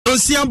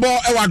Onsiambo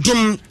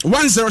ewadum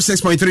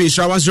 106.3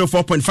 Insha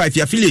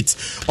 104.5 affiliate.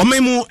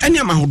 Omemu eni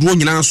amahodo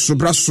nyina so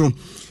braso.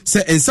 Se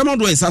ensama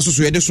do ensa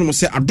so yede so no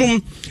se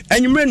adom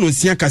enwumre no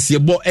nsia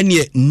Kasiebo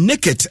ene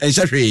Naket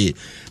enhwehwe.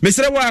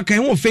 Mesere wa kan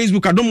wo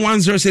Facebook adom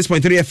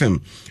 106.3 FM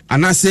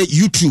anase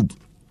YouTube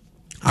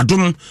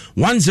adom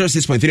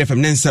 106.3 FM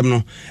nensem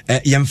no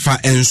yemfa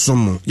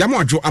ensom. Yamo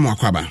adwo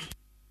amakwaba.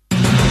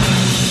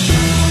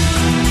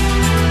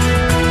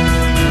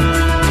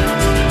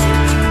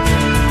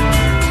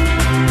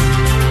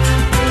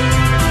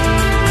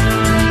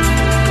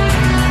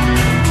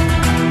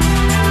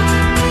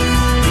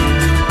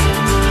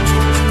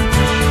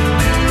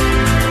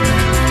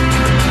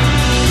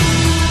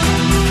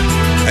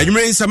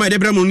 Adwumre sama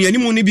debramu ni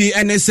animu ni bi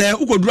enese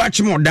ukoduru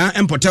achimoda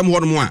empotem ho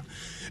no a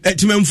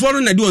timamfo no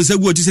na de onsa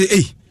gu ti se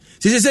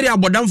se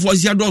abodamfo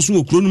sia do so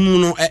okuro no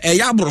no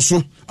ya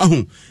aboroso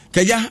ahu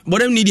kaja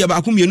bodam ni dia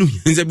ba ko mienu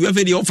nse bi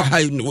afa de ofa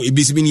ha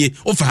ebisibi ni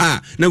ofa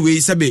ha na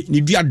we sebe ni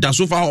dua da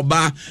so fa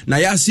oba na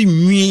ya si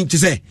nwi ti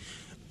se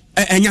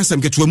enya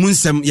sam keto mu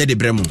nsam ye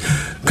debramu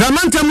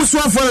kramanta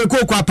musuafo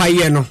ko kwa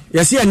paye no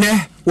yesi ene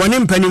woni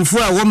mpanimfo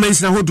a wo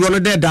mensina hodo no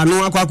de da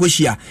no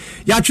akwakohia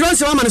ya twere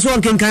se wa mane so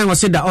onkenkan wo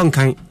se da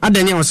onkan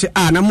adani wo se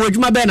na mo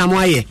adwuma be na mo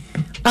aye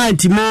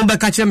anti mo be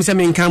ka kire me se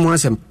menkan mo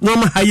asem mo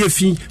ma haye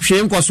fi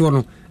hwe nkoso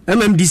no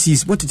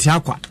MMDCs botiti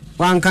akwa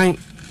wankan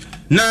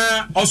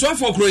na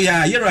osuafo kro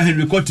ya Yero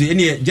Henry Kote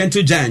ene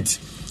gentle giant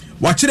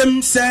wa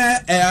kirem se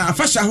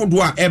afasha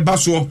hodo a eba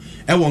so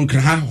wo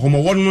nkra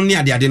homo won ne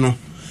ade no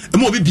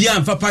emo obi bia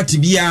mfa party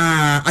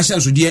bia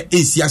ahyanso de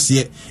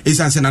esiase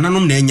esanse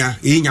nananom na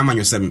enya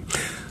manyosem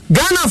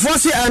Ghana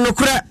force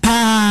enokure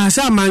pa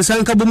sa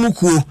mansan ka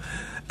bomukuo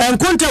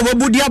enkonta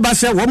wobudi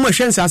abase wo mo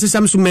hwensa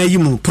asesam so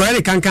mayimu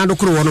prere kankan do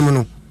kro wono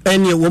no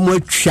ene wo mo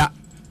atwa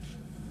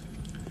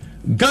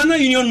Ghana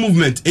Union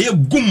Movement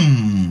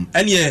gum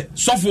ene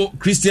sofo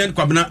Christian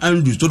Kwabena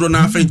Andrews todo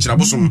na French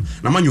rabosom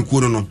na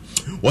manyokuo no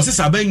wo se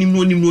saban nim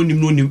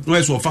no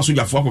eso fa so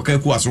jafo akoka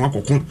ku aso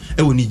akoko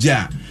wo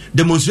Niger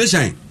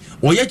demonstration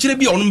oye kire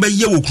bi onu be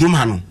ye wo krum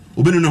ha no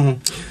obenu no ho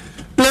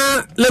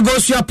na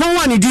Lagos ya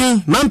pon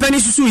din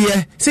mampani susu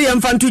ye se ye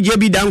mfanto je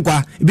bi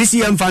dankwa bi si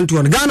ye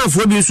mfanto no Ghana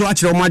fo bi so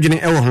akire o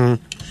madwene wo ho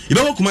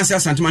ibe wo kuma se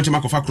asantema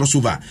ntema kofa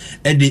crossover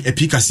de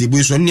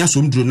Kasiebo so ne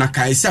asomduro na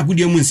kai se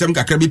agudie mu nsem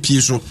kakra be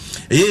pie so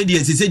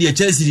die se die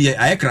Chelsea die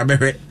ayekra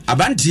behwe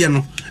abantie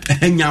no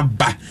enya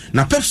ba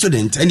na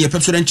Pepsodent ene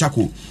Pepsodent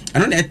chako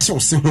eno na ete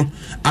ose ho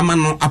ama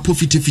no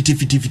apofiti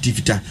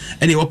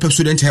ene wo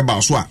Pepsodent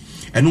herbal so a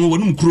eno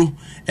wonum kuro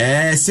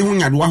se ho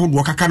nyado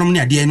ahodo kakanom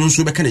ne ade no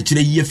nso be ka na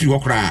kire yi afiri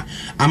hokra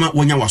ama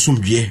wonya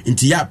wasomdue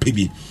nti ya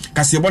pebi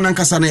Kasiebo na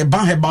nkasa na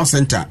Ban Herbal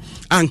Center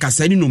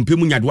ankasa ni no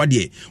mpemu nyado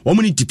ade wo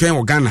mu ni tipen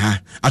wo Ghana ha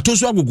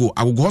atoso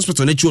agogo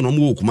hospital na chiwo no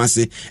mo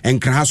Kumase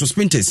enkra ha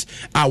suspenders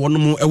a wono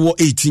mo ewo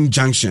 18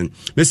 junction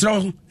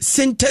Mr.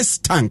 Syntex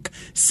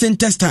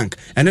tank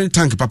and then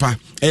tank papa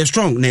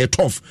strong na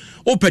tough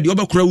opedi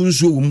obekura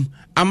wunsuo wum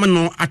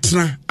amano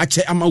atena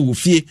ache ama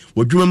wofie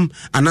wodwumam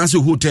anase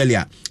hotel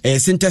ya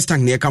Syntex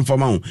tank na kan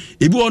forma ho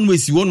ebi won mo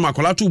esi won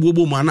makola to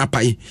bobo mo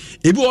anapai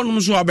ebi won mo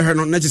so abehwe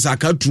no na chesa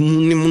aka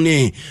tum ni mu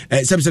ne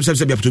seb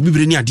yapoto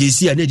bibire ni ade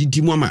esi na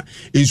didi mu ama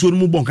ensuo no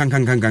mu bon kan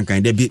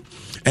de bi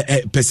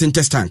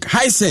Syntex tank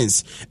high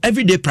sense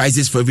everyday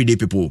prices for everyday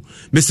people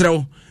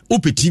Mr.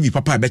 Ope TV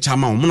papa be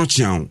chama o mono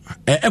chian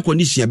air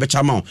condition be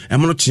chama o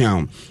mono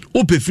chian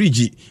ope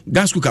fridge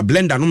gas cooker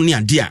blender no ne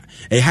ade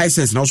a high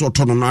sense na so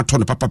tono na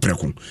tono papa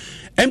preko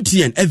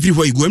MTN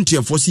everywhere you go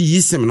MTN for see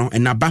yisem no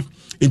enaba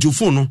into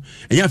phone no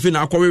enya fe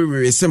na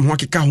akwa sem ho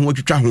akeka ho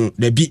atwitwa ho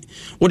da bi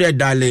wo de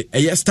dale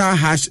star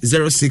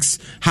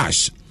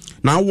 #06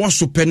 na wo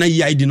so pe na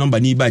ID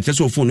number ni ba che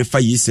so phone no fa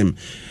yisem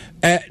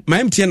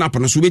my MTN app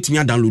no so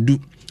betimi download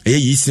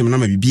yisem na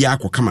ma bibia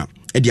akokama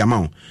edi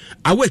ama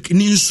awake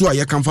ni nsu a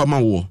yekamfa ma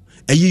wo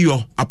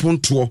ayiyo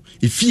aponto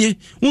efie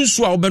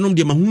nsu a obenom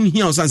de ma hu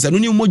hia osansa no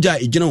ni moja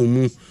egina wo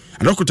mu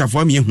adokotafo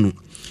am yehunu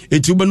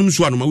enti obenum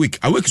nsu anoma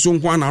awake so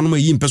nko ana anoma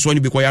yi mpeso ni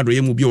bi ko yado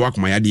ye mu bi wa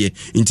akoma yade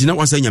enti na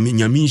wansa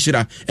nyame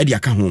nhira edi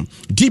aka ho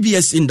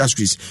DBS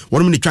Industries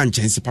wonum ni twa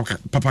nchense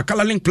papa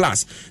Coloring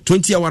Plus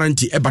 20 year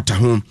warranty ebata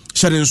ho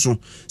hyere nso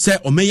se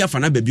omeya fa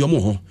na baby omo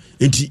ho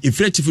enti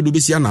efretifu do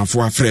besia na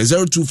afo afre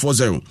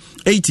 0240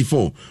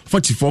 84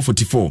 44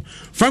 44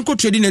 Franco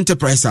Trading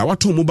Enterprise a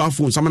wato mobile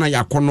phone samana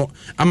ya kono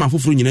ama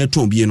foforo nyina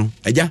ton bie no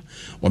agya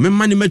o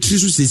memma ne matri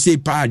so sesei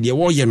pa de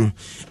wo ye no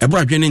ebro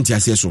adwene nti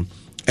ase so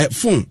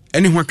phone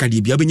any ho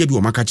akade bia benya bi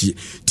o makachi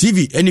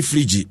TV any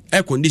fridge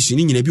air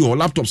conditioning nyina bi o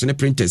laptops and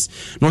printers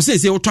no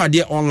say auto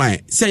ade online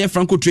say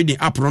Franco Trading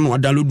app no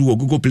download wo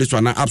Google Play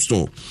Store na App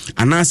Store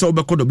anasa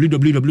obeko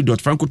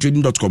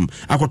www.francotrading.com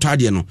akoto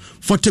ade no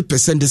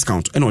 40%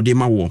 discount and o de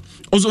ma wo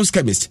Ozon's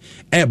Chemist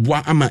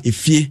boa ama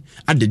efie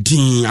ade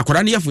din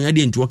akora ne yafo ya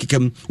de ntu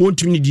okekam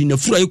wontumi ni din na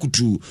fura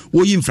ekutu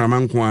wo yi mframa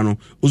nko ano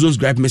Ozon's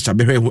Gripe Mixture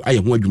behwe aye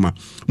ho adwuma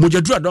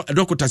mojadru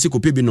adokota se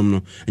kope binom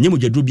no enye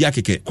mojadru bi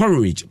akeke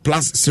Courage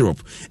Plus syrup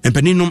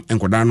empeninum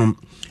enkodanom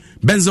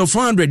benzo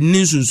 400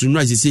 ne sunsun no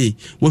asese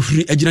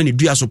wafiri agina ne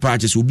dua so pa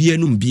ache so obi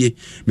anum bie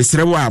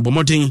mesere wo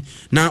abomoden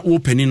na wo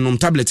panin nom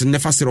tablet ne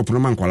fa syrup no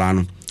mankwala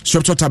no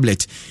Streptor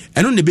tablet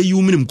eno ne be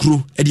yu minim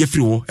kuro e de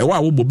afiri ho e wa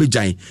wo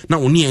bobejan na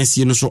wo ne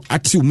ansie no so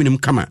ate wo minim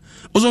kama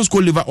ozon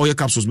school liver oil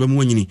capsules be mu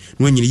wanyini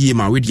no wanyini yie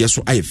ma we de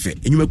so ayefe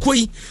enyuma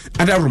koi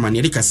ada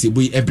romani de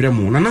Kasiebo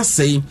ebremu na na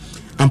sei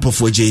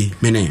ampofoje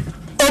mene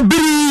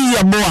obiri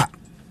ya boa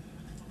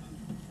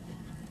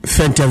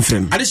fentem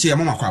frem ade hye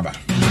mama kwaba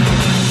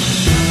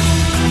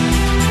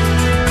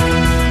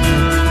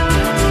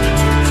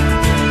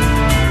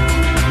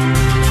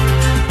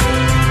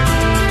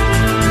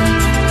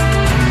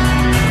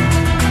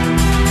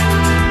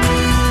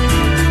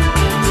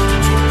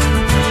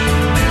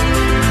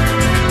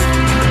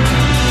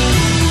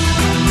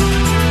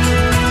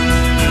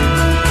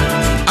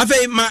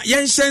ma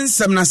yenshen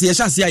semnase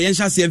yeshase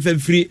yenshase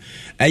mfamfiri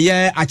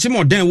eye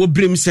achimoden wo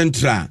brem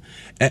central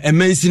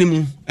emansini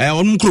mu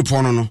onum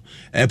kropon no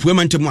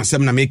puema ntemu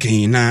asem na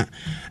meken na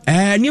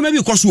niema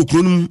bi koso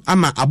okronum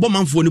ama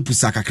abomanfo ne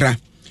pusa kakra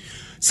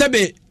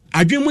sebe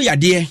adwemu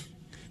yade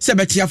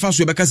sebe tia fa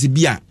so beka se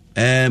bia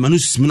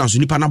manus mu na so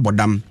nipa na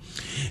bodam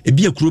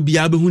bia kro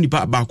bia be hu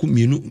nipa ba ko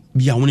mienu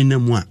bia woni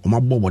namu a o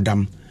mabbo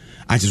bodam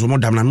ati so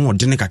modam na no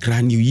de ne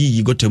kakra ni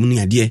yi gotam ni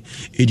ade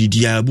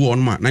edidia bu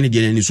onma na ne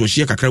de ni so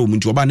hie kakra wo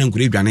munti oba na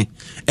nkure dwane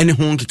ene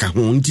ho nkeka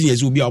ho nti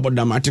yesi obi a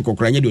obodam ati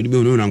kokra nya de odi be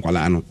hu na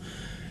nkwala no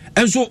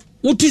enso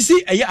wotisi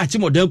eye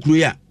achimodan kuro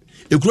ya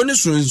ekuro ne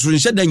so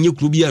hye da nye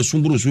kuro bia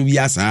sumburu so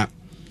bia sa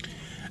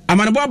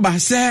amanebo aba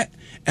se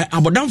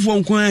abodamfo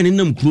nkwan ne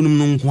nam kuro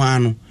no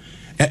nkwan no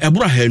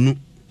ebura hanu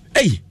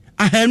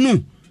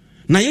ahanu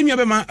na yenua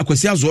be ma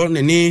akwasi azo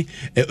ne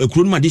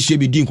ekuro no ma de hye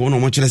be din ko no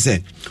mo kire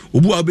se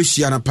obu a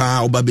obehia na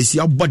pa obabesi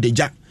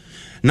abodeja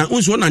na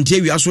unso na nte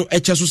awia so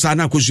eche so sa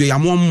na akosu ya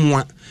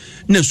mommoa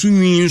na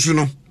sunwi nso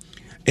no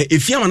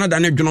efia ma na da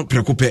ne dwono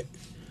prekope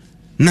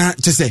na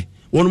chese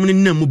wonum ne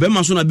nam be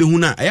ma so na behu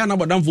na aya na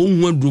bodamfo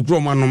hu aduru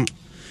kro manom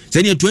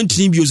se ne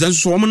 20 bio se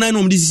so mo nan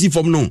no de sisi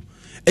fom no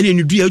ene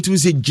ne dua utum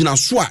se gina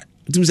so a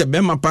utum se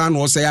be ma pa na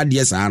o se ya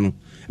de sa no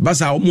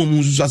basa o mo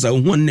mu so sa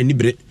hu na ni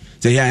bre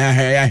se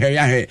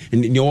ya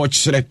ni o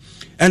kyere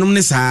enum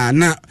ne sa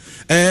na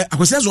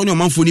akwese zo ne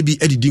omanfo ni bi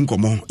adidi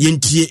nkomo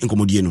yentie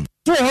nkomodie no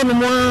so hono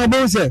mo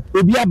bo se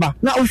obi aba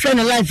na o hwe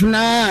ne life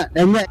na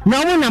enye na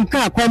wo nam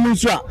ka akwam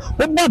nso a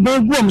wo ba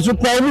ban gu om so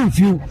kwa mu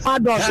fiu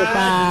ado so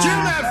pa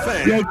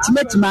ye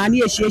timetima na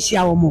ye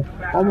hyiahia wo mo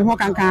ho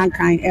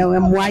kankan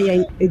emwa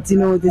ye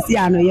etino de si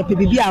ano ye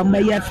pebibi a ma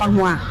ye fa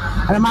ho a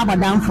ala ma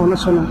badamfo no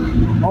so no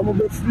omo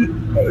be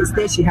free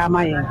station ha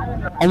ma ye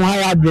omo ha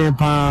ya dwen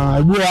pa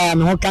ebu a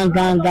no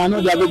kankan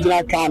no de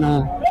abegyra ka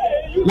no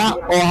na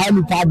o ha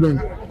ni problem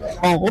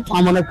o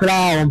pamo na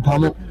kra o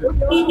pamo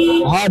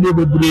ha de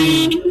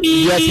bebre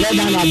yes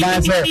le na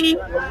ba se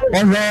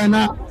o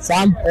na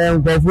sam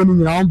ngofo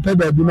ni na on pe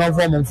ba bi no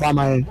form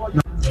mfama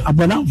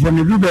abona for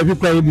ne be bi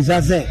kwa bi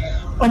sa se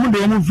omo de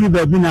omo free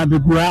ba bi na be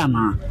kura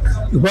na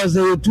because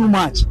they too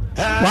much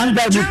one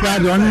guy be kra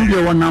de on de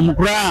wona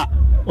mkra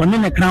on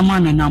ne krama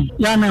na nam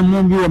ya na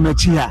mo bi o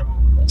machi ha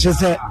che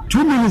se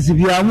 2 minutes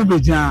bi a mo be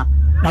jan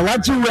na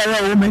wachi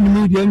were o many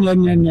media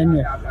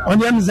nya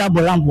on yam za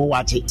bolambo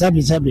wachi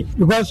sabi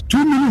because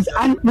 2 minutes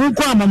and no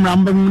kwa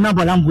mamrambo na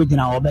bolambo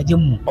gina obeje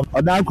mu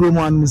oda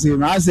kromo an musi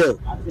na ase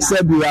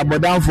sabi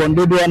abodamfo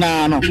ndodo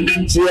na no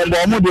se ye bo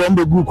mo de on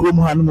be gu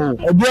kromo han mu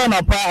obi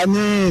na pa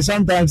ani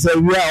sometimes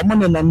we are mo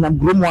ne nam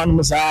kromo an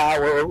musa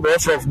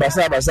of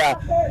basa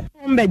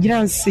mbe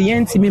gina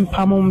sienti mi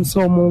mpamom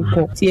so mo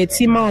ko tie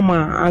ti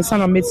mama ansa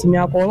na metimi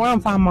akọ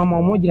wan fa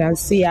mama mo gina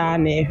sia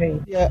na ehwe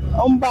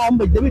omba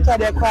mbe de mi ta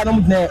de kwa no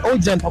o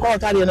gent akọ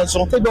ta de no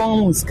so te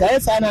don sky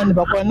sa na ne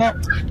bakọ na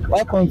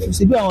why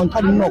confuse bi on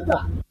ta de no ko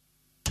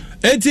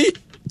eti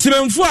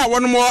timenfu a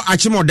wono mo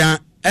achimodan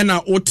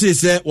ena ote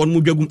se wono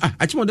mo dwagum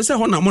achimodan se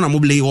ho na mo na mo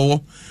ble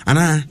wo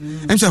ana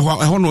ense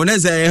ho no na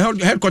ze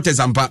headquarters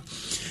ampa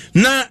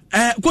na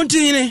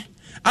continue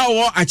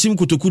awo achim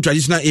kotoku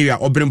traditional area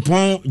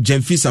obrempon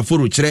Jemfi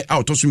Saforo kire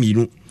autoso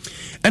miinu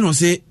eno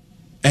se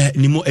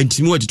nimo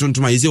entimi wadi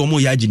tontoma yeze wo mo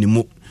yaji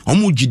nimo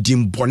omo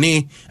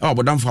gidimbone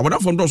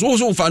abodamfo ndo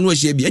so fa no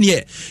ahia bi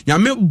ene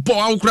nyame bo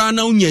awkra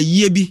na unya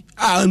yie bi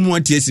anu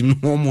atiesim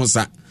no mo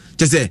sa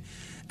chese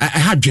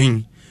ha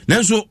dwen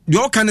nanso de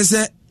o kan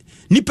se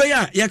nipa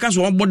ya yaka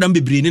so obodam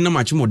bebre ni na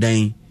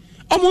machimodan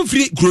omo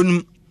mfiri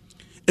kronum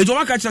ejo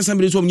waka cha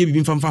sambre so omnye bibi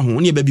mfamfa ho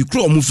ne ba bi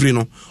kro omufiri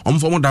no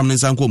omfo modam ne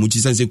nsanko omuchi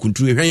sanse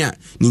kuntu ehwan a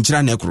ni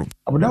nkira na ekro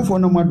abodamfo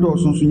no mado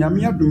so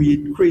nyame adom ye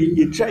kre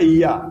ye trai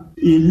ya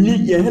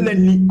ni ye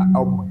helani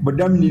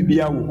abodam ni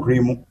bia wo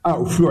kre mu a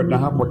ofiri odan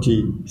ha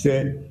pote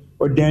se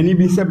odani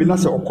bi se bi na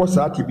se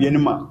okosa atibie ne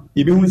ma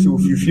ebi hu se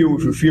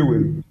ofirifie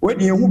we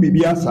wadi hu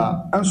bibi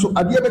asa anso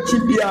ade abachi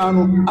bia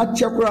no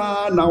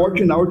achekura na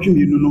wotwe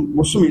mienu no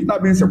bosomi na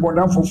bi se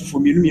bodamfo fofo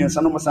mienu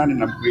miensa no masane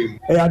na kre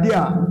mu ade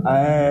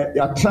a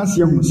ya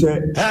transie hu se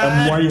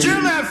emwaye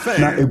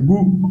na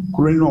egu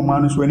kro no ma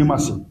no so ani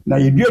mase na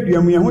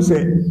yeduadua mu ye hu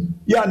se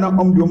ya na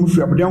omdo mu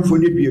firi abodamfo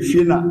ne dua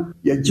fie na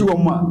ye giwo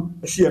ma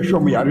se ye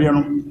hwom yare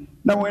no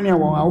na wɔn a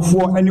wɔn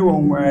awofoɔ ne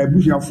wɔn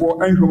abusuafoɔ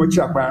nhwɛ wɔn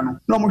akyi akwan no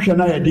na wɔn hwɛ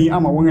na yɛ den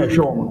ama wɔn ɛhwɛ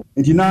wɔn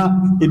nti na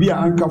ebi a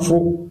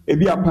ankafo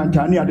ebi a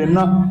pantane ade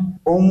na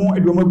wɔn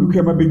de wɔn abuku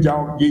ɛma begya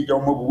gya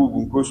wɔn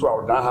abubu nkuro so a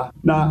ɔdan ha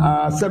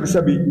na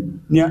sɛbisɛbi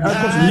nea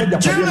ɛkɔ so nyɛ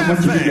gyapadeɛ na wɔn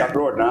akyi bi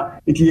adoro ɔdan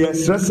nti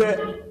yɛsrɛ sɛ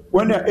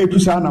wɔn a etu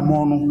saa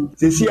anamɔn no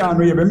sisi a no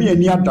yɛbɛmi yɛn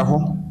ni ada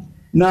hɔ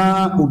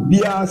na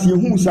obiara si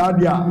ehu saa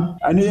adeɛ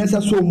a ɛne yɛn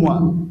nsa so mu a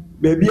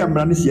baabi a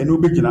mmara no si ɛna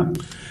obɛgyina.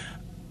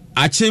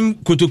 Achim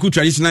Kotoku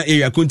traditional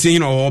area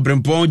contain or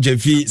Brempon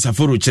Jeffy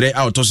Saforo Chere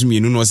out of me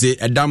no say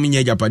a damn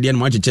ye Japadi and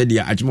much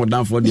chedia Achimo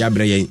down for the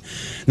Abre.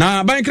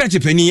 Now by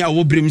Cratch Penny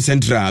our Brim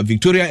Central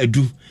Victoria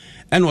Edu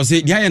and was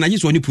say yeah and I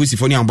just want to pussy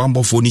for any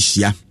bambo for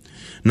Nishia.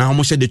 Now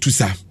almost said the two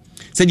sir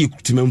said you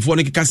to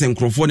memphonic cast and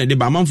crofone de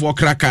Bamam for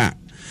cracker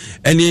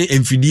any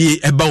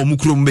MFD about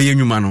Mukrum Bay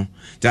Numano.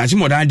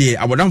 Achimo dade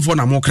abodam for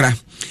na mokra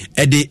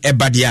e de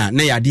ebadia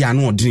na yade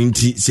ano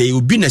odinti say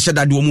obi na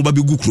hyeda de omo ba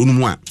begu kro no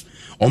mu a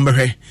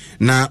ombehwe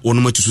na wono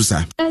matusu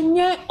sa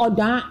enye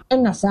oda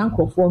na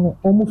sankrofo no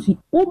omufi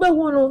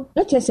wobehu no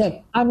na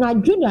chese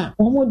anadwuna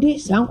omode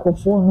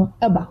sankrofo no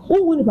eba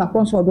wohu ni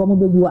papon so odo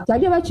omobegu a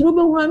tade ba chiro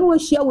behu na wo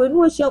hia we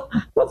no hia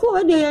profo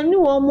we de ni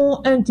wo mu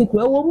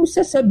antikro wo mu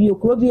sesa bi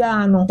okro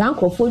bia no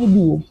sankrofo ni bi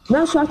wo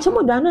na so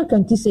achemo da na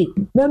kanti sei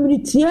na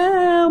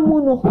miritia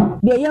mu no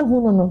de yehu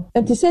no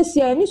enti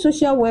se ni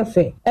social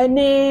welfare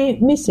ene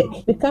mise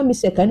become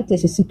mise kan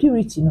tese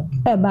security no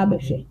eba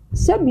behwe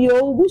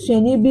sebio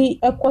busuani bi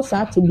ekosa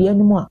atebia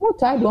no mu a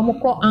wotade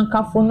omko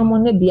ankafo no mo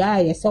ne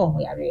bia yese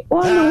omo yare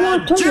ono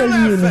wo to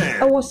yi no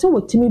ewo se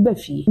wotimi ba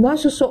fie na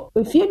so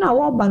efie na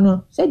wo ba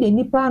no se de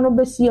nipa no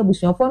besi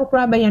abusuafo no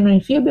kra ba ye no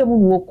fie be mu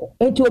no woko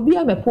enti obi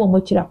amepo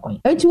omo kira kwan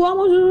enti wo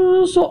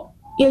mo so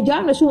ye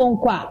jana so won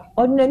kwa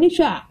odinani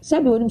hwa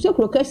sabi wonim se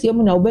kro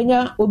Kasiebo na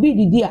obenya obi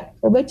didi a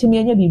obetimi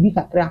anya bibi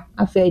kakra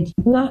afedi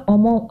na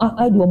omo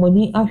adi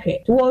omoni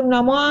ahwe to wo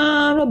na mo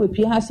no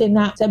bepie ha se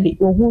na sabi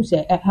ohun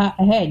se ha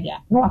hedia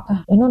no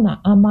aka eno na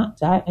ama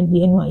za ade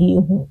eno aye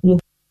hu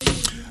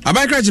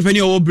Abakra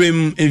Japan o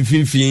brem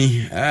mfimfin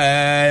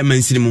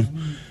mansinimu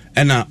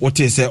ena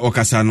wote se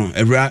okasa no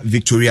Accra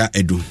Victoria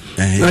Edu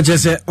na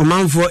chese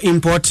omanfo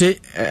import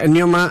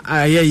nioma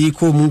ayi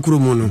ko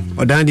munkrumu no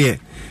odan de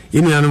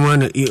yenu anu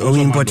wana o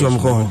import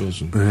omko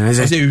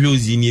se wi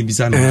ozi ni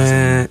ebisa no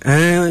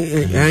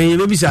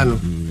ebisa no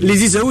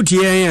lizi se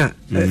utie ya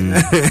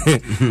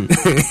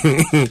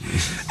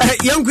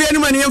yanku yenu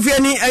mani yanfu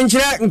yani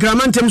anchira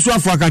nkramantem so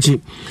afo akachi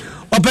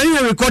opani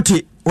ya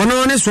rekoti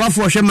wono ne so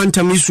afo hwe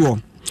mantam isuo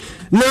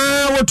na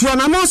wotua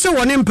na no se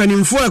woni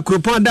mpanimfo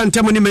akropon da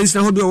ntem ne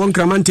mansina hodo won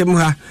kramantem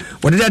ha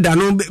wode da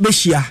no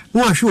behia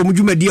no ahwe o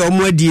mdwumadi a o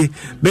mo adie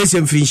be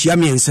se mfinhia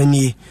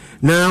miensanie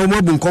na o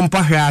mabu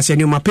nkompa hwa ase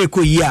ne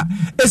mapeko yi a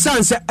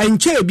esanse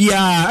anche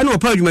bia ana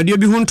opa adwumadi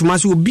bi hu ntoma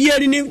se obia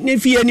ne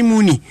fie ni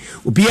muni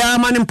obia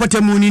ma ne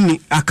mpota muni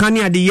ni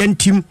akane ade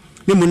yantim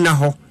ne munna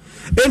ho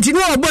enti no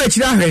obo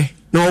akira hwe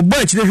na obo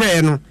akira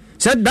hwe no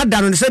se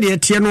dada no se de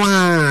tie no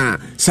a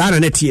saa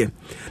na tie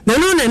na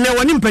no ne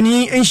woni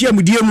mpani enhia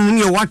mudie mu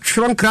ne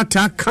watwron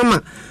krata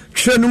kama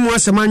hwe no mu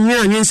asema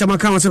nyanwen sama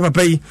kan se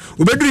papa yi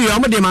obeduru ya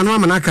omode ma no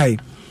amana kai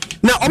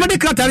na omode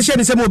krata hwe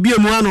ne se mo bie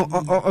mu ano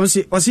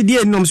osi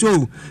die nom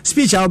so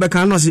speech a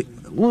obeka no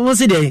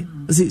se de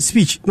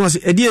speech no se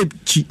edie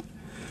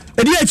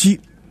chi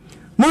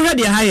mo hwe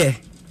de haye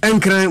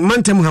enkran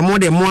mantem ha mo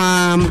de mo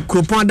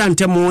kropon da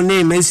ntem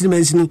ne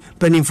mansini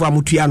panimfo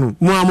amutua no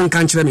mo am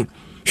kan kire me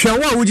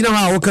hwa wo gina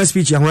ha wo ka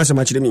speech ya ho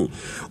asema kire me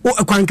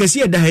o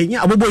kwankasi da ha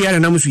nya abobo ya na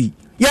namsui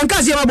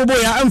yanka se abobo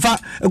ya amfa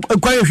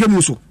kwan hwe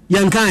mu so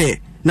yanka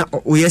ye na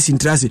o yes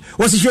interest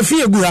wo se hwe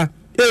fie gu ha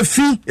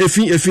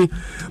efi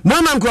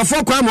mama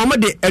nkrofo kwa mo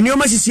de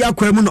enioma sisi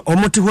akwa mu no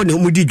omote ho na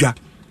omudi dwa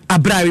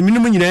abra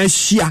minimum nyina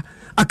hia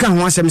aka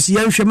ho asem se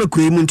yanhwe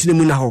makoi mu ntine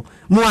mu na ho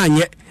mo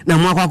anye na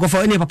mo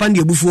akwakofa ene papa ndi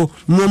ebufuo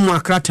mo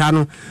akrata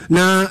no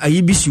na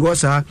ayibisi wo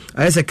sa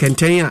ayese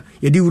kenten a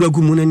yedi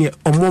wuragu mu na ne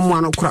omomo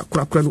ano kra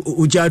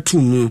oja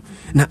tum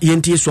na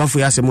yenti so afo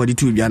ya asem odi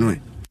tu bia no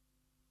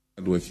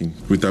hardworking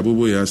with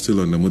Abubo ya still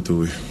on the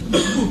motorway.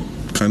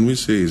 Can we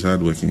say it's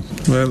hardworking?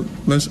 Well,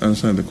 let's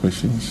answer the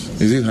questions.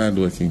 Is it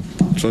hardworking?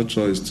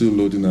 Chocho is still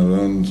loading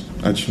around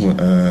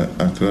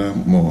Accra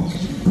Mall.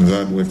 Is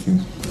hardworking?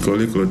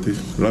 Kolikoti,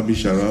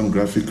 rubbish around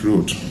Graphic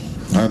Road.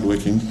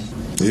 Hardworking?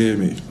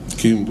 Amy,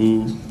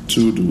 Kimbu,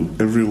 Tudu,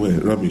 everywhere,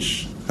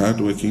 rubbish.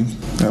 Hardworking?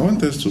 I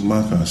want us to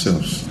mark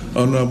ourselves.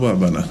 Honorable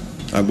Abana,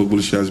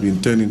 Agbogbolshi has been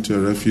turned into a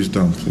refuse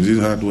dump. Is it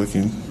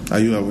hardworking? Are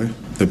you aware?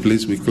 The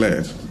place we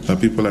cleared, the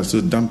people are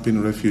still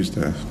dumping refuse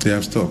there. They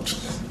have stopped.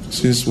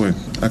 Since when?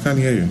 I can't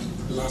hear you.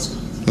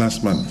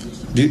 Last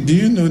month. Do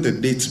you know the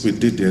dates we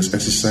did this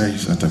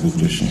exercise at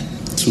Agbogbolshi?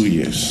 2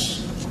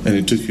 years. And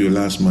it took you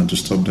last month to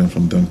stop them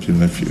from dumping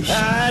refuse.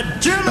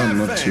 I'm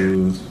not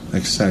too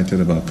excited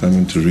about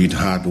coming to read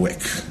hard work.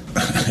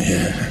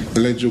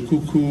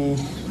 Lejokuku,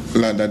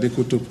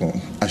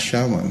 Ladadekotopon,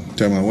 Ashaman,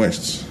 Tema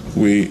West.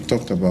 We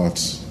talked about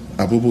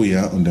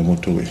Abubuya on the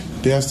motorway.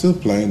 They are still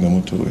plying the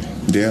motorway.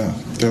 They are.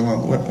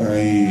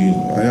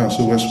 I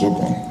also West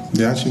Wogon.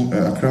 They are actually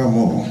Accra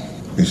Mall.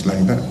 It's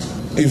like that.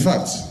 In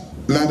fact,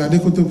 Lada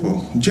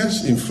Dekotopo,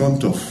 just in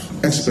front of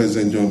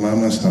ex-President John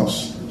Mahama's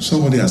house,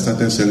 somebody has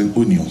started selling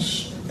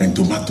onions and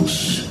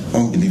tomatoes.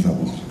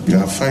 Unbelievable. We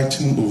are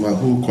fighting over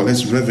who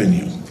collects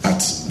revenue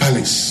at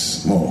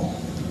Palace Mall.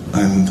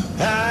 And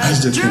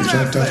as the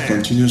contractor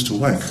continues to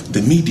work,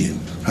 the median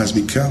has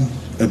become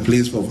a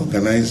place for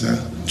organizer,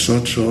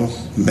 trotro,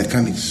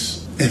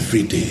 mechanics.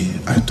 Every day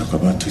I talk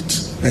about it.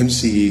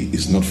 MCE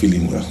is not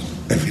feeling well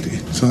every day.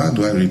 So how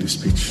do I read the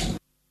speech?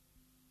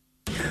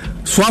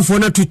 Swafo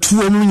na tutu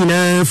omu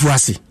nyina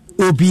fuase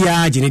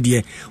obia gene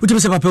de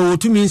wotumi se papa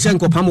wotumi nse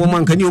nkopam wo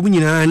manka ne omu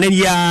nyina na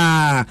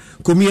dia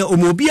komia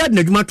omobia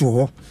na dwuma to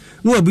ho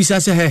no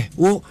abisa se he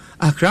wo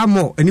Accra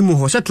mo animu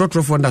ho se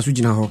trotrofo nda so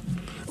gina ho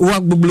wo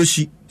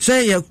agbobloshi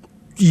se ye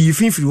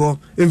yifinfiri ho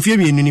emfie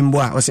mienu ni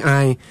mbo a o se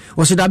an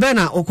o se da be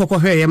na okokọ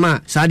hwe ye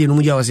ma sa de no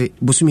mu je o se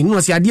bosumi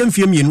no se ade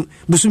emfie mienu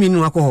bosumi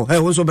no akọ ho he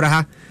wo so bra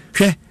ha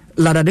hwe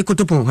Lada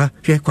Dekotopon ha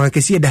hwe kwa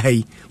kesi da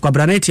hai kwa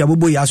braneti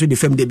abobo ya so de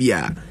fem de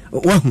bia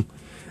wahu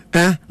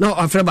no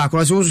afre ba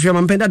akọ so hwe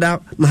mampenda da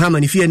mahama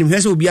ni fie ni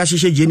hwe se obi a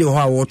hyehye gye ni ho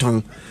a wo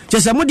ton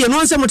chese mo de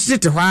no nse mo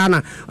tete ho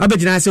ana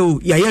abegina se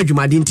o ya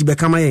adwumade nti be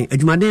kama yen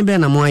adwumade be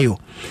na mo ayo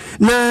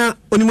na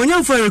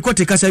onimonyamfo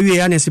rekote kasa wie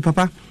ya na se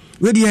papa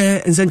we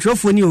de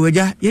nsentwofo ni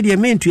owaja ye de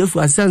mentu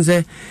afu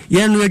asanse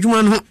ye no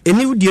adwuma no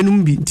eni wudie no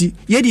mbi nti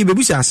ye de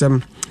bebusa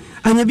asem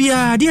anya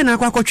bia de na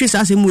akwa sa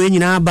asem we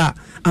nyina aba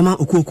ama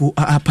okoko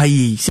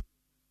apayi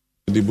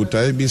the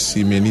butai bi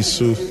si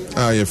meniso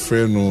a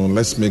friend no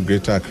let's make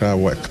greater Accra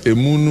work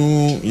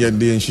emunu ye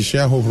de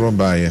nhihia hohoro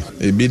baaye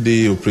ebi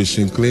de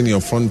operation clean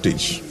your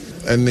frontage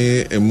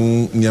ene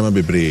emu nyama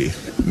bebre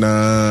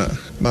na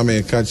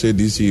me catch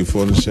DC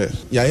for se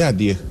ya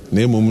de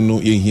na emum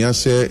no ye hia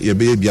se ye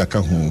be bia ka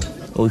ho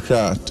o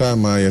hwa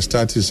time ye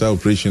start this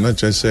operation na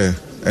chese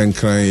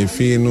enkran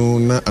efi no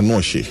na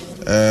anohye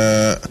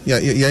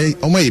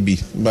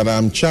but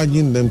I'm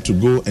charging them to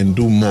go and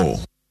do more.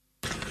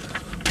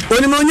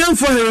 Oni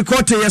monyamfo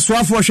rekote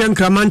yeswafo hwe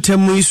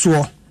nkramantem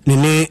iso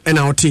nene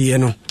ena otiye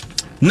no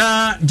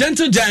na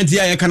gentle giant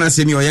ya kana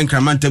semi o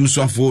yenkramantem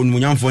swafo oni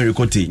monyamfo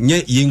rekote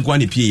nye yenkwa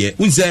ne pie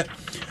unse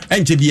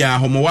enche bia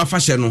homo wa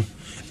fahye no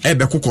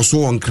ebe kokoso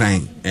won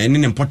kran ene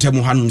ne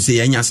potem hanum se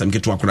yanya asam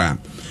keto akora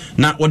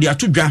na odi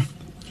atodwa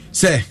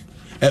se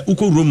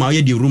uko Roma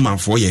ye di Roma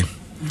fo ye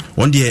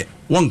won de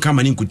won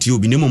kama ni nkuti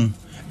obi nemum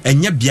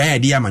enya bia ya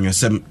de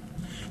amanyosem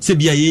se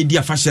bia ye di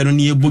afahye no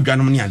ne ye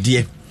bodwanom ne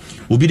ade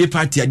obi de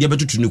party ade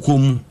betutu ne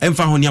kom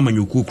emfa ho ne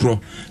amanyoku kro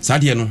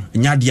saade no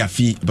nya ade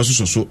afi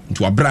besososo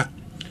nti wabra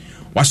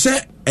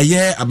wahye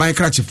eye aban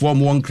krachefo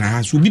mo won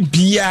kra so obi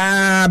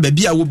bia ba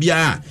bia wo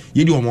bia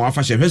ye di o mo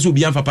afa hwe so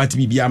obi amfa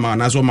party bia ma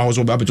na so ma wo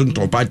so ba betu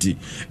to party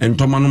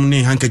entomanom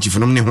ne handkerchief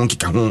nom ne ho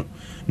kika ho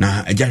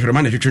na agya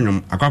hwerema na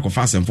twetwenwom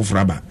akwakofa asem foforo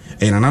aba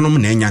nananom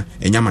na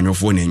enya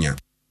amanyofo na enya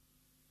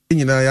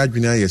nyina ya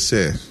adwene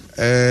ayese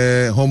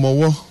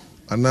homowo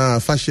ana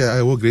fashion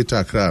ayo greater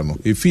Accra no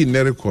efi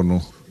nereko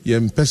no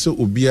yempese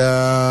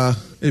obia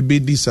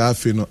ebedi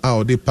saafe no a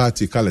ode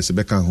party kales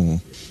beka ho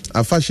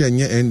afashe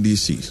nye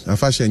NDC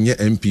afashe nye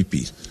MPP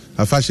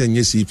afashe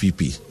nye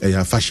CPP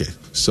afashe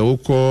so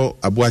ko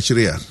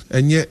abuachiria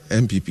enye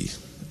MPP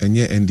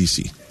enye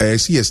NDC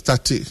see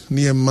start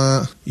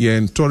niema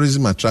yen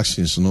tourism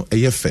attractions no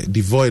eyefe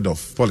devoid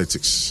of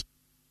politics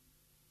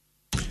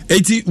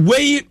eti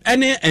wey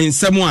ene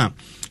ensemo a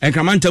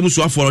enkramantam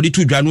so aforo de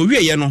to dwa no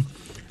wieye no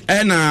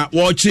na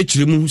wo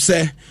chirechiremu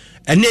se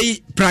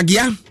ene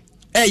pragia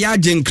ya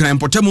agin crime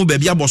potemu ba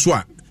bia boso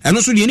a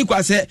eno so de ni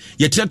kwa se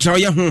ye tretra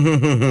ye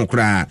ho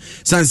kra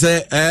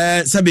sanse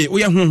sabe wo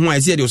ye ho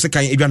a se de wo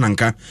sekan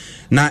edwananka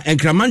na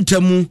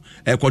enkramantamu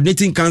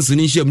coordinating council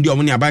ni hia mdi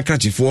omo ne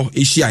abakrachefo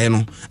ehia ye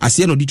no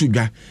ase no de to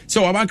dwa se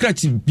wo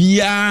abakrachi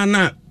bia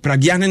na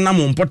pragia ne na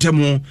mo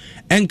potemu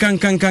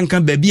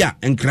enkankankanka ba bia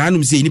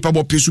enkranum se nipa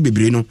bo pesu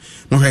bebre no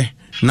hwe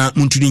na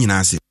muntuni nyina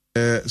ase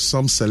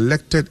some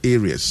selected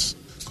areas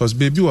because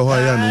baby wa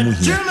ya no mu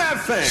here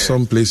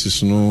some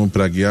places no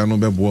pragiano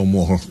be bo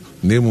mo ho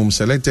name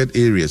selected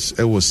areas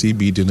e was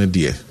CBD no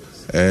there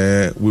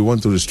we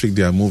want to restrict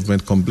their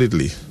movement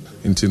completely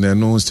into their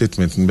no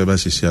statement in beba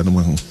sisia no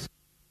ho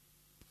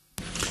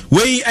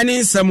we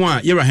any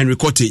someone Yera Henry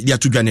Cote dia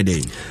tudwa ne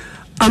dey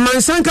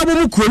amansanka bo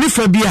mu kroni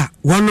fa bia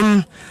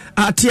wonom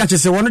ati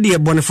achese wono de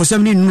bone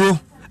fosam ni nuro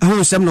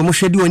ahun sem no mo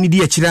hwedi woni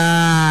di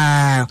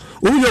akira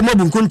owo mo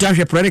bunku nta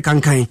hwe prere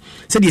kankan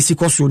se de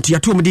sikoso nti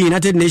atom di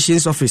United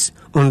Nations Office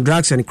on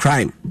Drugs and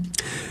Crime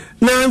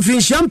na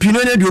mfinsham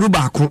pino na duru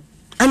baako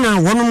ana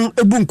wonom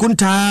ebunku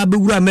nta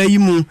bewura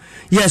mayimu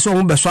yes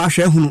wo beso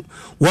ahwe hunu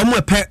wo mo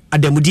epe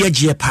adamudie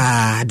agye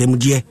pa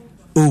adamudie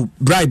o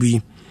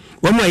bribe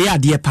wo mo ya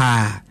ade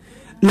pa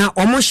na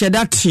wo mo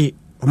hyedate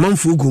wo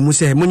manfu gu mu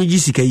se monyi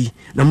sika yi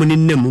na mo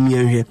nnem mu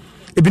mianhwe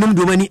ebinum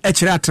do mani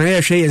ekire atan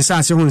ehwe yensa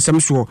ase ho nsem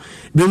so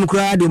bim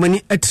kura do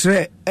mani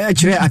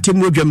ekire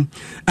atemu adwam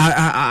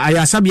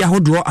ayasabia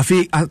hodo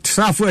afi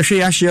atrafo ehwe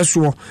ya hye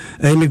so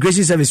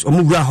immigration service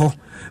omugura ho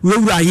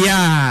wura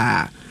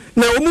ya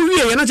na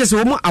omuwie ya na chese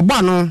omu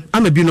agba no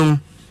amabinum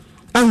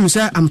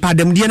ahunsa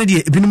ampadam die na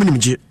die ebinum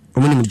nimje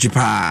omunim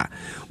jipa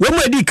wo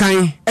mo edi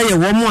kan eye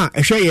wo mo a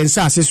ehwe yen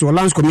sa ase so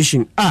Lands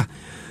Commission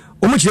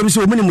omo kirem se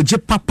omunim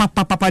jipa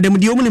papa dem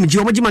de omunim ji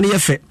omo jima ne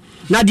yefe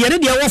na de ne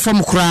de wo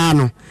fom kra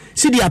no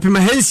si de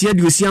apema hansi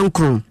aduosi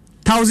ankron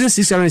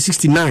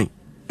 1669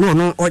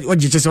 no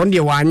oje chese on de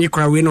wanyi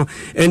kra we no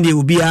ende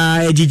obi a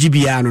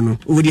agigibia no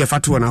obi de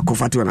fatu na ko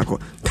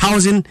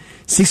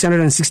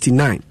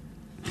 1669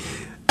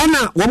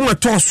 ana wo mo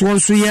to so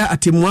nso ye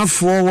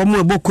atemuafo wo mo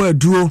ebokọ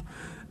aduo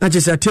na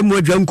chese atemu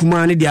adwa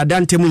nkuma ne de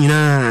adantemu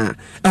nyina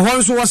ehon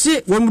nso wo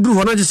se wo muduru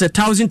ho na chese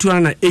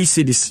 1208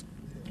 cities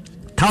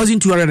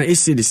 1208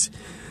 cities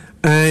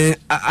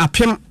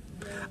apem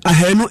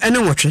ahanu ene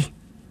nwotwe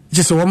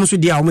chese wo mo so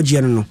dia wo mo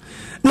gie no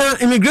na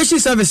immigration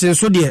service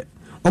nso de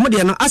omo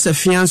de no asa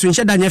fianso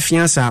nche danya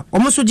fiansa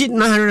omo so gi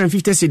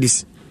 950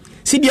 cities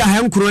sidi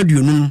ahankuro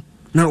aduonum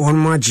na won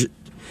mo agi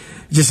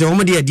jese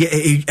omo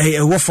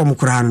de wo fom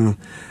kura no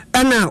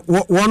ana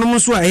wonum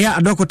so aya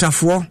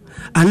adokotafo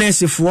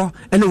anesefo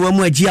ene wo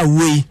mo agi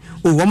awoi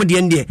wo mo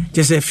de nde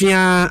jese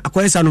fia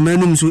akwesa no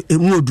manum so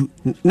emuodu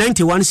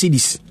 91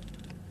 cities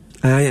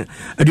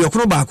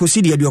aduokro baako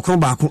city aduokro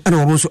baako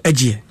ana wo so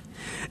agi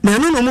na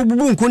no mo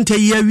bubu nkonta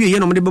yi awie ye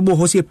no mo de bebo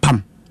ho se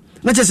pam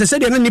na chese se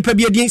de na nipa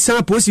bia di san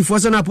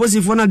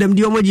aposifo na dem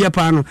di omo gie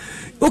pa no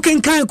o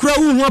ken kan kura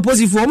hu hu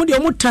aposifo omo de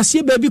omo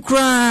tase ba bi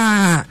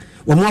kura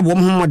wo mo abo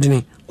mo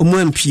modene omo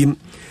ampiem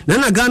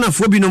na Ghana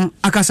fo binom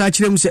akasa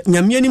kirem se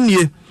nyame anim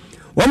nie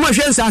wo mo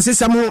hwe nsa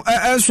asesam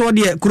so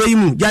de kura yi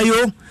mu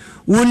jayo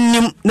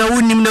wonnim na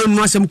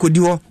nu asem kodi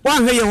ho wa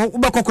hwe ye wo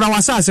bekokora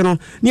wasase no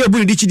ne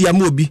ebuli di chidi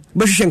ama obi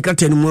behwehwe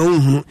nkrata no mu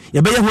ahunu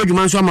ye beye ho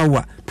adwuma nso ama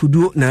wo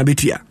puduo na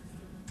abetua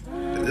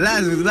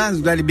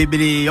Lands got the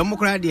baby,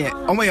 Omokra,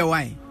 Omo your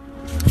wine.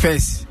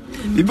 First,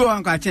 the boy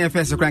uncle change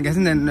first, crank,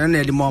 and then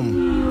the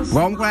mom.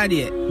 One cry,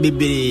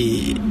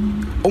 baby.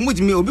 Almost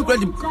me, Obi,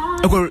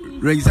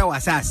 register was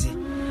assassin.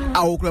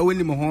 I will cry when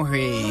the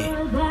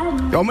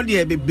Mohon. Your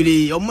money,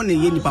 baby, your money,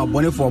 you need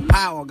bonnet for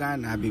power,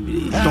 Ghana,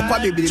 baby. So,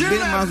 what baby, the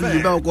mouse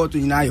will go to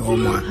deny your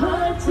home.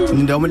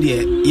 In the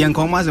Omodi, young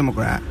commas,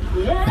 Omokra.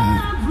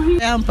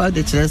 I am proud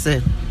of the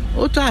church.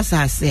 What was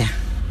I say?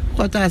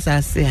 What as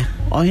I say,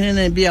 or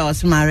here be our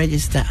smart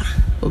register.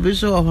 Obi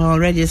so of our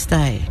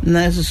register.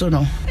 Na so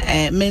no.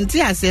 Menti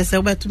asese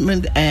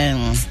wetment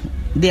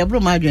the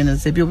abromadwen and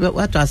say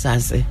what was I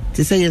say.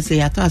 To say you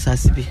say at us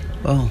as be.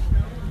 Oh.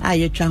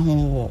 I twa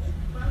ho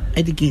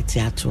educate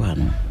at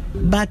one.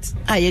 But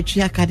I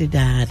twa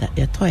kadida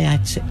ya toy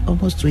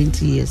almost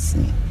 20 years.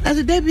 As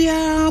a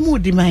debia mo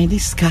demand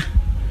this car.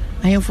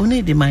 I am for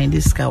need demand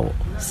this car.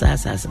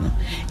 Sasas no.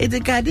 It the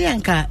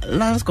Guardianka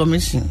Lands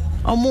Commission.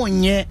 Omo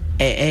nye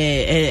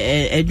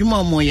edwuma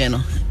omo ye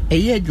no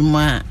eye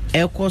edwuma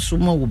ekoso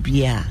mo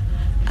obi a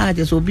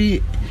just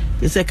obi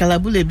se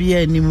kalabule bi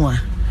animu a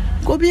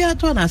ko bi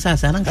ato na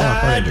asasa na nka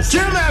akore de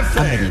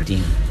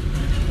abedin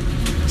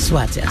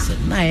swat ase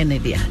na ye ne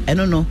dia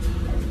eno no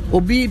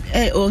obi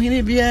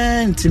ohini bi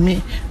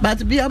ntimi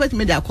but bi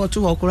abetime de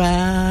akoto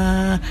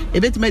okura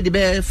ebetime de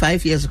be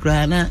 5 years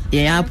kura na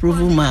ye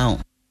approve ma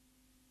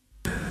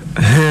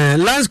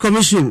Lands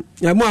Commission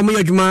ya mo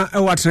adwuma e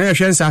watena ya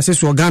hwensa ase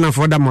so Ghana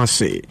for da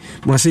mase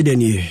de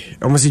ni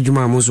omo se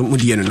dwuma mo so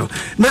mudie no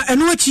na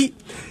eno achi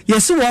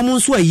yesi wo mo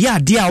so ayi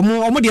ade a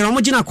omo de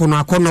omo gina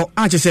akono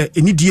a chese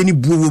enidie ni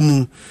buo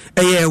mu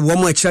eye wo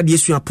mo akira de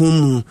esuapon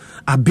mu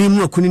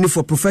abemu akunini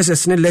for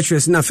professors ne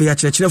lecturers na fe ya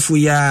kirefo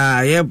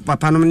ya ye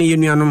papa no ne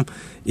yenuanom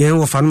ye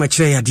wo fa no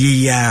akira ya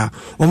de ya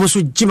omo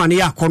so gima ne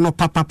ya akono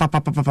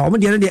papa omo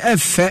de ne de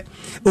efe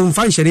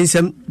omfa nhare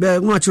nsem be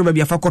no akira ba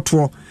bia fa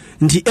koto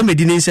nti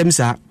emedi ne nsem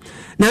sa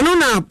na no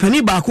na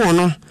pani ba ko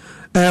no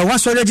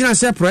waso le gina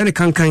se pro ne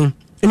kankan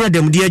ene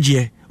adamdi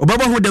agie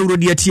obaba ho dawro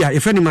di atia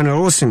efani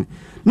Manuel Wilson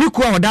ni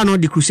ko a oda no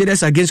the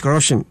Crusaders Against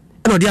Corruption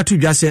ene odi atu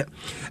dwa se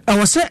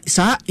wo se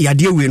sa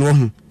yade we no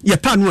ho ye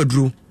pa no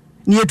aduro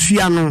ni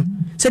atua no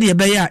se de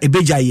be ya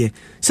ebejaye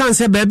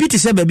sanse ba bi te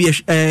se ba bi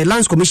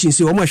Lands Commission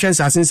se wo mo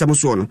hwensa asensem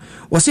so no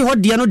wo se ho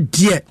de no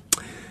de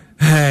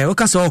o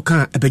ka so o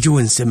kan ebeje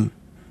wonsem.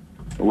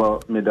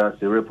 Well, me that's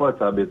the report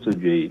abeto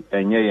dwe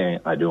enye yen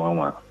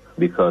adewanwa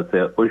because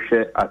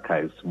Oshe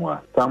archives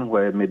more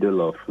somewhere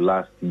middle of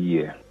last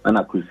year and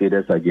a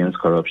Crusaders Against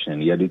Corruption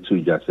yadi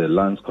to just a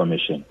Lands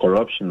Commission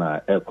corruption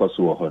a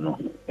ekoso ho no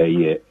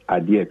eye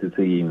ade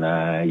etete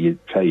na ye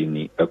try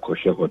ni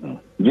ekoshe ho no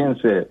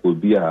jense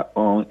obi a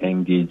on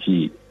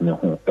engage ne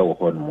ho ewo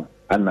ho no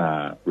and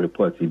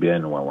report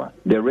wawa.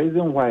 The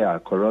reason why our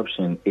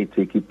corruption is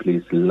taking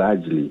place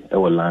largely at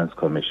our Lands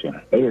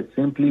Commission is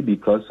simply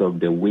because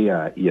of the way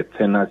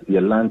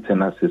your land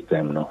tenure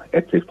system no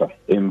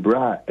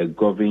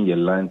govern your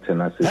land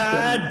tenure system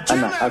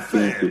and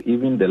happening to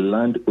even the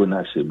land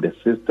ownership, the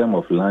system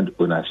of land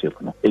ownership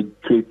no.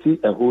 It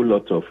creates a whole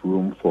lot of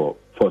room for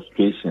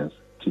frustrations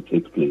to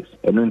take place.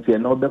 And until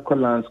another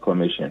Lands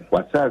Commission,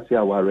 what's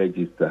our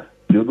register?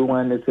 The other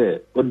one say,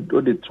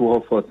 the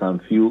 12 for some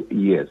few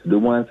years. The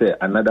one say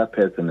another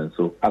person and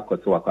so I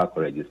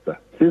register.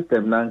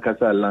 System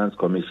Nankasa Lands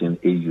Commission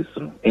is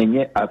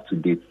up to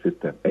date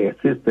system. A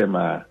system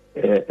a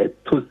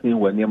toasting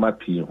when you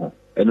map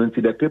And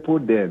until the people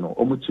there no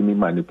almost to me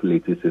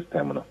manipulate the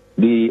system. No.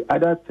 The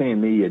other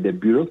thing is the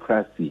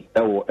bureaucracy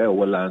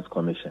our lands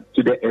commission.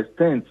 To the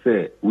extent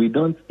say we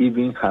don't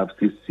even have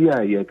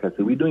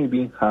we don't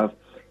even have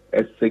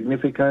a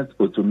significant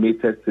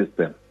automated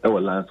system our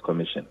lands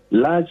commission.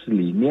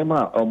 Largely,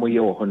 Nema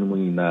Omoye or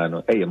Honeymoon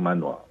a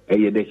manual.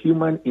 The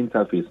human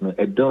interface, no,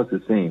 it does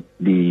the same.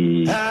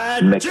 The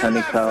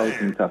mechanical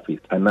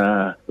interface and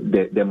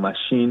the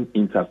machine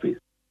interface.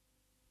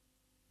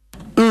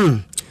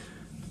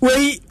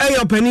 Wey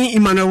ayo penny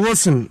Emmanuel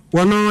Wilson,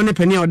 one on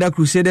penny of the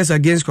Crusaders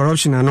Against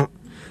Corruption and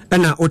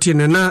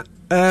Otinana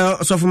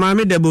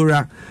Sofumami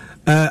Deborah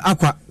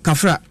Aqua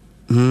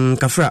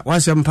Kafra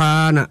was some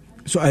pana.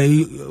 So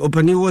I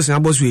open was in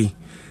Abosui.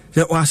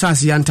 That was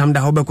as young time the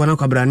Hobakwana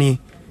Cabrani.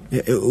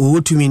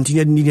 Who to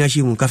maintain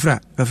Nidashim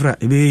Kafra,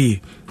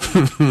 be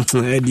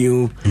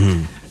you.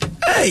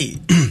 Hey,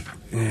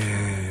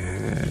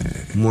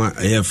 moi,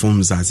 air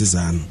forms as his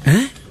son.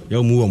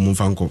 Your move on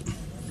Monfanco.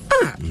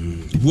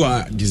 Who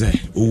are desire?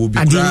 Who will be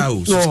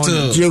proud?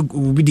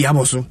 Will be the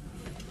Aboso.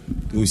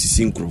 Who is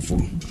synchro.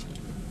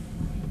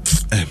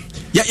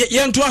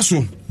 Young to us.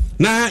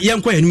 Now,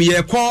 young quay, me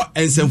a call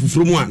and send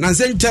from one. Now,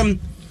 send them.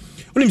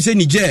 When you say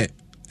Niger,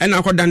 and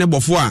I got done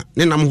before,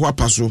 then I'm what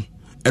passo.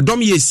 A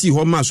dom ye see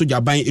how much soldier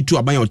buying it to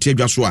a buy or take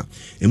Joshua.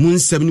 A moon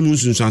 7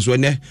 moons in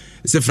Sanswene,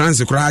 say France,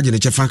 a crowd in a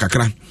chefan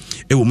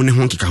a woman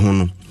honky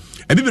cahono.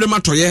 A bit of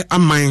matoye, a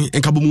mine,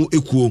 and Kabumu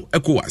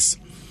equas.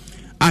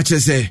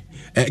 Archer say,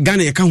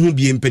 Ghana a can't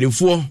be in penny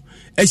for,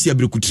 Esia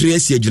Brucutre,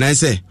 Sia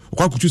Genese,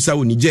 or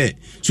Kwakutusa Niger,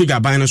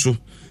 soldier buying so.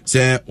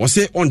 Say, or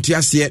say on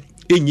Tiasia.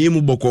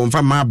 Enyemu boko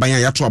mfa ma ban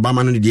ya to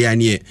obama no de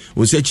ane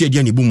o se chi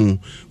ade ne bumu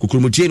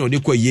kukurumutie no de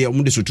kwaye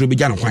o de sotro be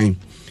gya no kwan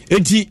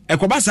enti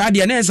ekoba sa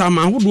de na esa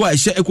ma hodo a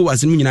ehye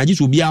ekowase no nyina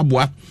giso obi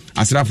aboa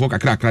asrafo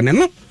kakra ne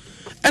no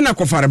ena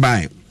kofare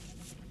bai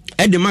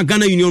e de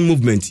Ghana Union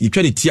Movement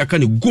yitwa de tiaka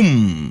ne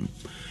gum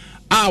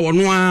a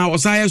wono a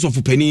osayes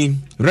of pani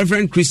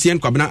Reverend Christian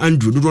Kwabena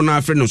Andrew dodo na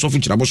afre no so fu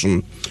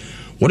kiraboson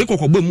wo de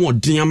kokogba mu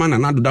odin ama na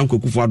nadodan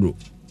kwakufu ado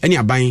ene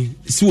aban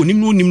si wonim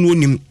no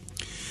onim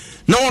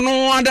na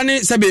ono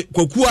adane sebe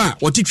kwaku a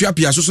otitwa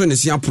pia so ne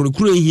sia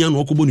prokuro ehia no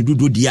okobo ne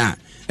dudo dia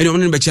ene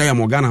ono ne be chia ya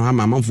mo Ghana ha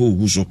mamamfo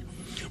ogu so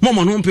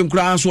momo no mpem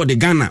kura so de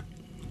Ghana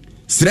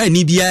sra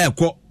ni bia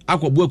ekọ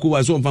akọbu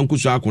akọwa so mfa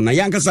nkoso akọ na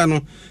yankasa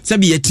no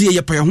sebe yetie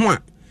ye pe ho a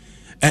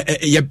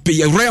ye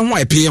re ho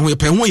a pe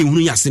ho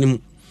ehunu yasene mu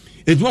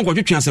edu on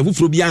kwatwetwe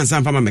asafufuro bia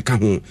ansa mfa ma meka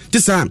ho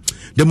tisa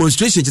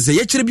demonstration tisa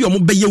ye kire bi o mo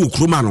beye wo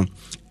kroma no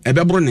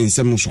ebe bro ne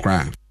nsem so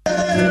kra.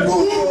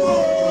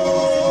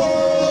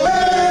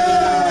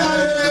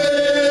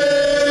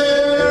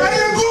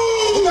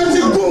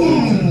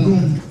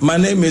 My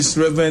name is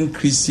Reverend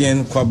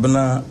Christian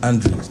Kwabena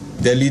Andrew,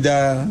 the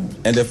leader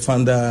and the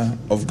founder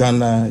of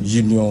Ghana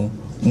Union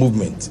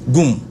Movement,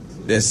 GUM,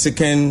 the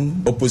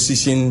second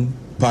opposition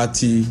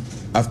party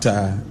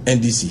after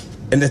NDC,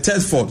 and the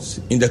third force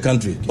in the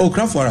country. Oh,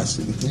 clap for us.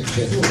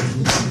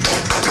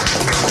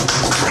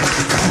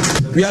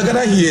 We are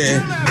gathered here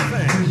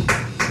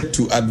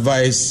to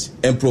advise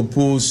and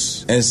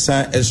propose and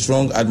sign a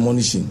strong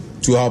admonition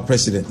to our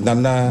president,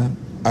 Nana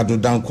Addo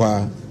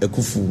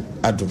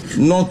Akufo-Addo,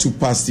 not to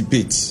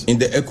participate in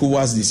the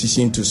ECOWAS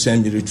decision to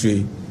send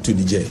military to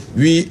Niger.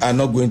 We are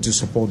not going to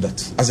support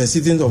that. As a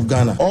citizen of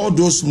Ghana, all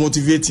those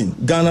motivating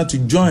Ghana to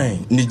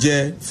join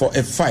Niger for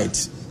a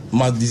fight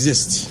must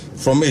desist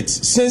from it.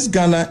 Since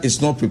Ghana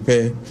is not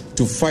prepared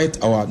to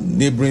fight our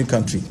neighboring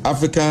country,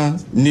 Africa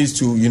needs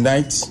to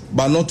unite,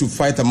 but not to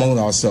fight among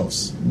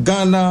ourselves.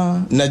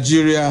 Ghana,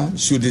 Nigeria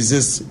should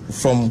desist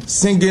from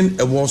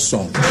singing a war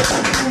song.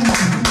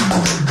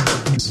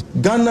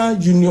 Ghana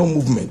Union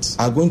Movement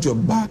are going to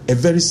back a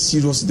very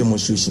serious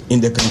demonstration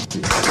in the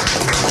country.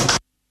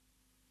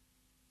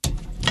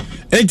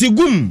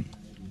 Etigum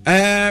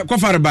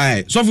kwafare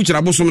bai so fu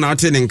kira bosom na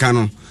ate ne nka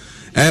no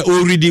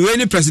already we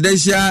ni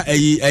presidential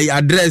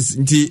address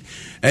nti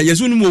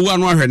yesu ni mo wu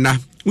anu ahwena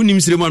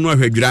unim siremu anu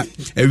ahwadwira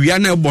awia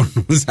na ebo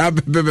no sa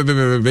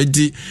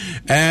beti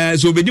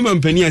so bedi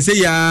mampani say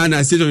ya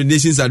na State of the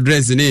Nations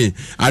address ni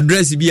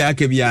address bi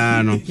aka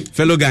bia no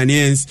fellow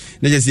Ghanaians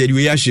na just say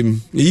we yashim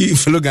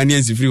fellow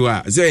Ghanaians free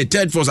wa say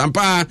third force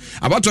ampa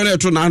about to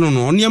let na no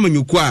no ne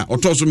amanyuku a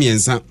otoso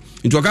miensa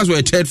nti okaso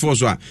a third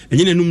force a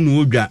enye nanum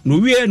no odwa no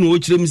wie no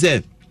okirem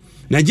say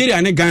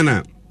Nigeria ne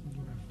Ghana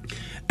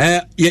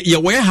ye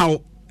wo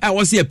how a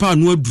wo say e pa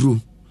no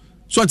aduro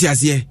so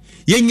tiase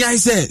yenya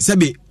ise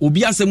sebe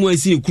obi asemu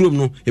asi kurom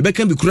no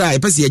ebeka bi kura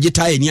epese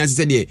yegita ani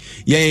ase de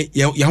ye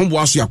hombo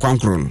aso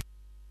yakwankro no.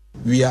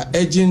 We are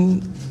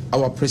urging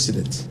our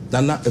president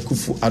Nana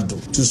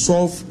Akufo-Addo to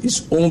solve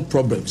his own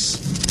problems.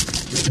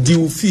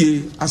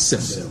 Diufie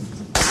asem.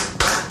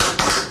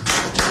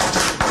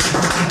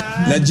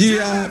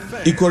 Nigeria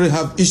equally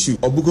have issue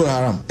of Boko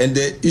Haram, and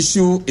the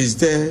issue is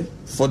there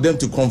for them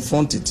to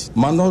confront it.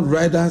 Man not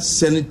rather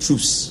sending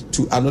troops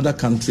to another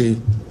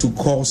country to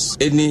cause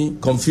any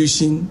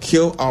confusion,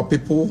 kill our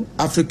people.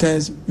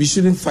 Africans, we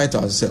shouldn't fight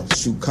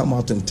ourselves. Should come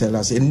out and tell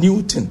us a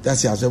new thing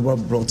that he has ever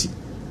brought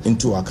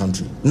into our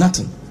country.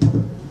 Nothing.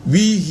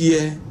 We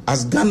here,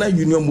 as Ghana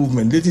Union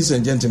Movement, ladies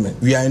and gentlemen,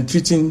 we are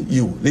entreating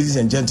you, ladies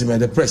and gentlemen,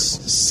 the press,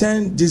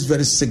 send this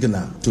very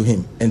signal to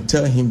him and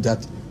tell him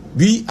that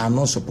we are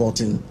not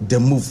supporting the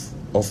move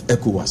of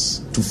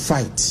ECOWAS to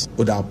fight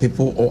with our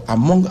people or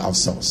among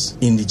ourselves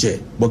in Niger.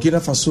 Burkina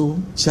Faso,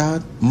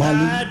 Chad,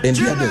 Mali, and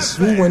the others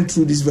who went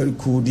through this very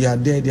coup, they are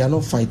there, they are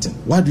not fighting.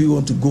 Why do we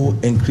want to go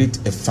and create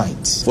a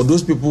fight? For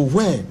those people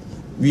where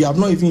we have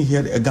not even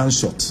heard a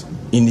gunshot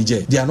in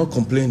Niger, they are not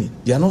complaining,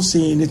 they are not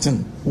saying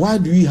anything. Why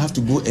do we have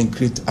to go and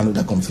create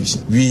another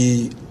confusion?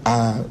 We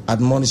are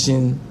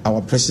admonishing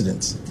our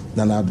president,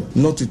 Nanado,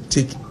 not to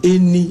take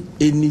any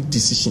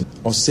decision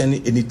of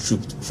sending any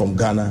troops from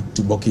Ghana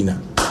to Burkina.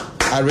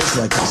 I rest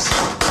my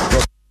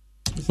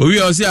case. We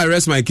also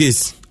arrest my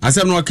case. I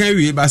said no can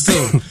we but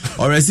still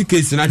arrest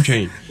case na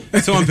train.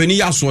 So one penny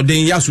yaso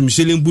den yaso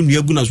Michelle Mbunu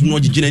egu na so no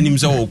gigina nim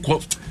say o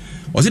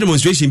say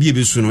demonstration bi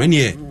e so no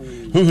ene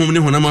honhom ne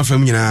honam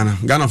afam nyina na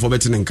Ghana for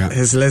betin nka.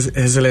 His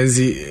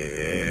lazy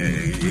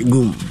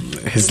gum.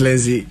 His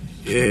lazy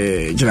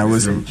Excellency.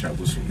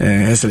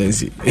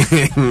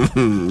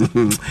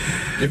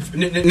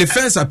 The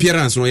first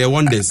appearance no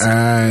one days.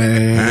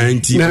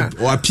 And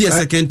or appear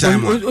second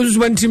time. Us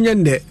one team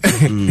yende.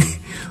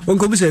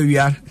 Unko bi say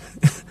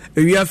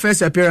we are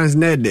first appearance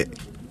nede.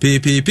 P.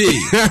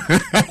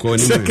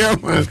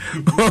 Second one.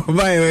 Oh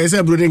my,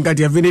 say brooding cat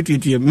affinity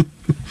to him.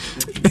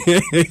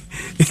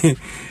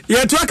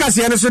 Ya to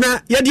akase no so na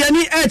ya de ani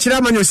e kira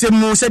manyo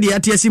semu se de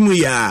atiasi mu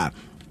ya.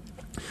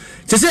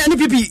 Say any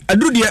pipi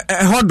aduru de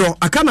hodo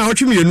aka na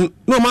hotwe mienu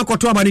na o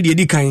makoto abade de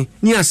edikan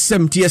ni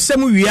asem tie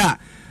asem wi a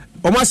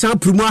o ma san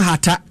prumu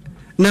ahata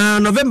na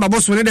November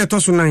boso ne de to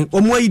so nan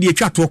o mo ayi de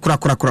atwa to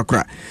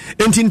kura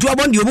enti ntu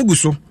abon de o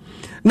muguso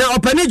na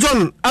opani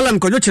John Alan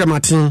Kojo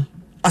Chiramatin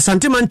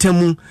asante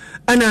mantamu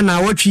ana na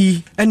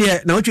wotwi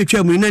ene na wotwe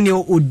twa mu na ne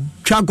o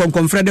twa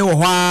konkonfrede wo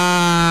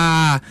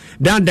hwa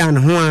dan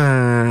ho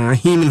a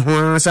him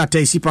ho sa ta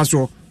isi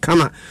paso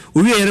kama o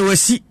wi yere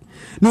wasi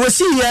no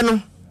wasi ye no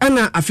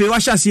ana afi wa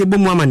hya se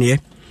bomu amane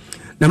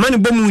na mane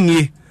bomu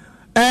nie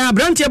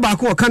abrantie ba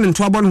ko ka ne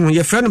nto abon ho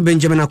ye frɛ no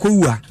Benjamin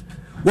Akowua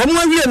wo mo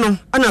awie no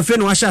ana afi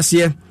no wa hya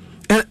se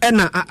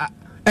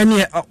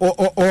ene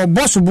o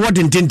boss bo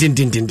den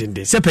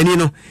se pani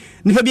no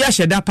nipa bi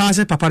ahyeda pa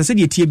se papa se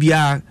de tie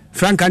bia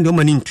franka ndi o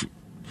mani ntu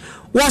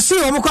wo se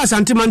o mo ko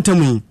asante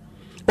mantamu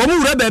o mo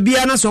wura ba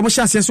bia na so o mo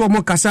hya se so o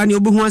mo kasa ne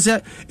obehu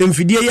ase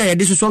emfidie ya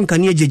yede so nka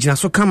ne agegina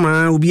so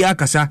kama obi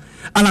akasa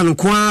ala no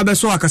ko a be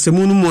so akasa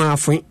mu no mu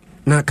afon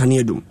na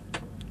kanedum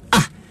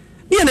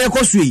ye na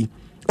ekoso yi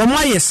o mo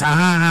aye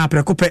saa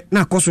prekope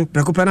na akoso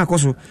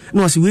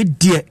na o se we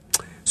die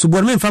so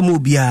bo me mfa mo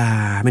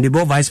bia me de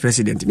bo vice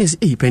president ni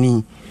say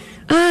pani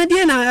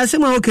die na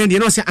asema o kan die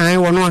no se an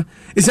wono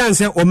isan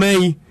se o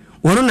mai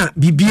wono na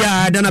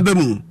bibia da na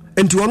bamu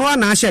enti wono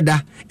na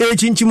ahyeda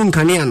chinchim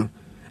nkane no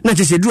na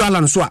chese duru ala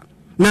no so a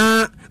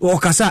na o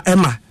kasa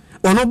ema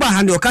ono ba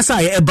ha ne o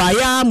kasa e ba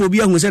ya mo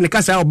bia hu se ne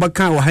kasa o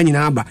baka o ha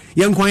nyina aba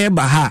ye nkwan ye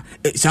ba ha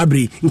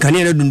sabri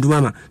nkane na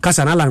dunduma ma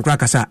kasa na ala nkra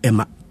kasa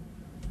ema.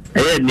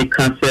 Ni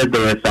cancer,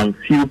 there are some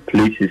few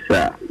places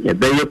a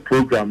better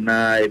program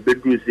na a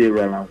bedroom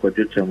zero and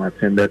Kojo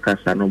Chiramatin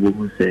kasa no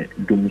bo say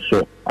dum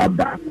so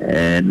aba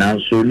na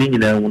so ni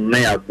nyina na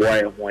ya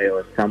boy ho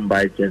ya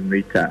standby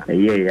generator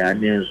ya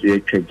ni nso ya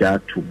twaja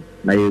atum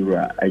na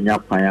yura anya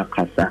kwanya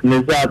kasa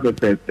ne za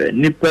pepe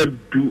nipa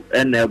du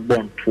na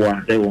ebonto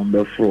a they won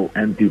be fro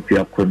MPP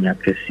akonya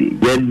kesi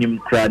yenim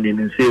kra ni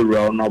nse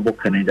ra na obo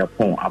kan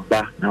Japan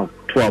aba na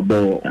to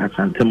abo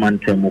asante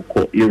mantemu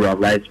ko era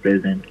vice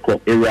president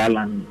ko era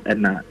lan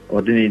na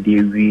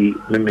ordinary wi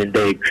memen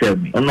dey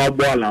twemi ono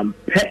obo alam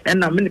pe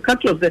na me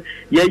catch say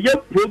ye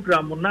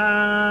program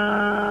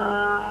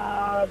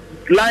na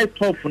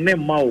light off ne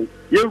mawo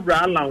ye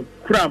lan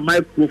kura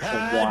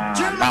microphone wa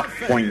na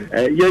point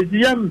ye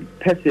yam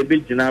pese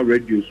gina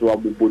radio so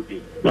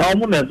abobodi na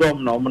omo na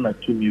zom na omo na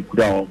tumi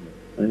kura omo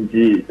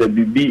nji the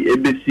bibi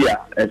ebesia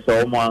eso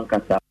omo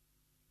ankasa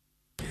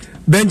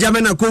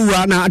Benjamin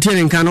Akowua na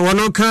atene nka no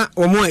wono ka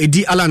omo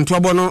edi ala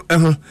ntobo no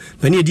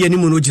pani edi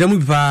animu no giramu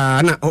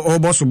bipa na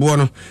oboso bo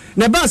no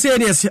na ba se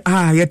ne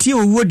yatie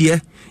owuo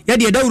de ya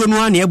de dawuro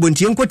no ana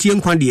ebontie nkotie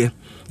nkwa de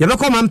ya be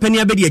ko ma mpani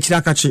abedi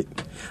akira kache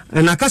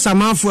na kasa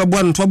manfo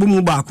ebo ntobo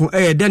mu baako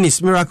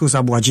Dennis Miracles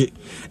Aboaje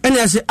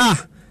ene se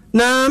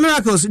na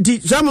Miracles di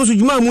zamu so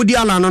juma mu di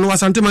ala no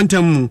wasante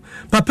mantam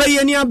papa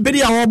ye ni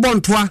abedi a wo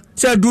bontoa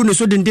se du ne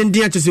so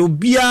dendenden ache se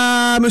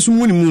obia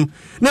mesumu ni mu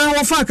na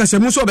wo fa kasa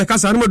mu so be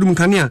kasa na madum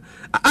kane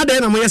ada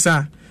na mo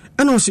yesa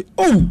ana o se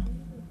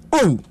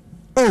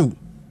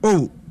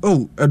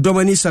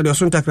domani sa de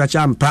so ntakra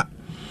cha ampa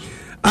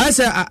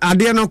ase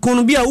ade no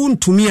kono bia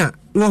untumi a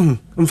wo hu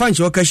mfa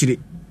nche o kashire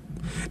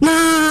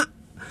na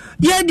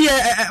ye de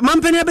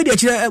mampani abedi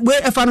akira we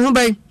efa no ho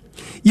bai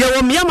ye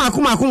wo mia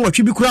makoma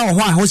nwotwe bi kura wo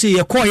ho a ho se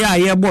ye ko ya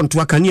ye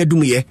bonto aka ne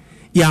adum ye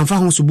ya amfa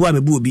ho so bo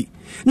amebu obi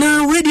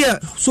na we de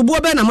so bo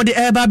be na mo de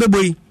ba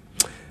beboyi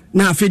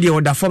na afedi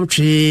o da fom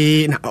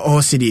twe na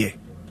o se de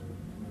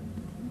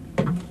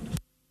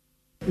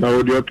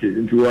Now the okay,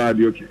 into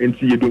the okay, and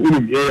see you do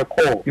a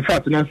call. In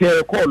fact, I say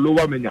a call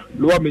lower menya,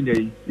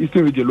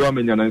 Eastern region lower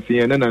menya, and see,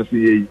 and then I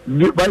see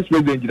Vice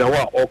President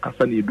Jinawa or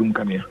Kasani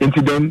Dumkania. And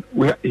then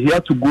he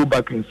had to go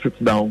back and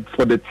sit down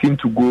for the team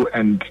to go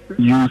and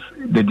use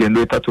the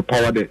generator to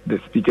power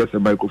the speakers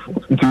and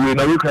microphones. Into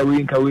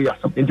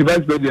into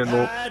Vice President,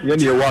 no,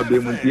 Yeni Wa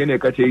Bemunti, Yeni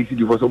Kacha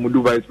ECG for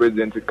some Vice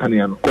President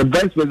Kaniano. Because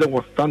Vice President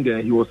was standing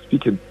and he was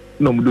speaking,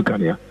 no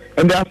Mudukania.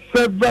 And there are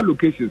several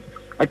locations.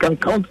 I can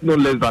count no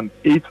less than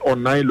 8 or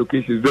 9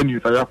 locations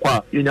venues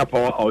in a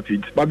power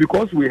outage. But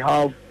because we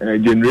have a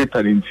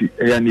generator in use,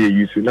 I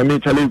mean,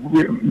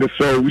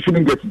 we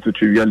shouldn't get into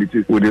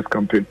trivialities with this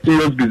campaign.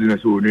 Serious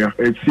business,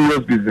 it's serious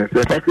business.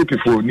 The party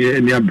people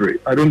near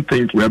break. I don't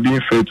think we are being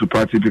fair to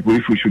party people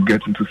if we should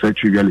get into such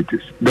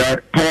trivialities.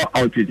 The power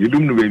outage, you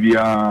don't know, baby.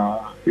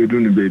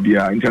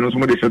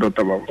 International shut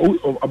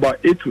about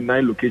 8 to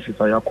 9 locations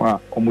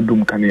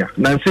Omudum Kania.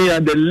 Now say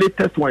the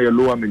latest one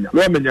Lower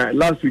Menya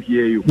last week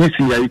here you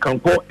see you can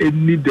call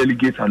any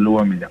delegate at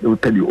Lower Menya. They will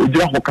tell you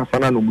Oja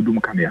Hokasana no Mudum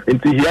Kania.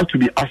 Until he has to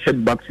be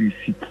ushered back to his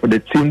seat for the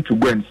team to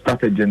go and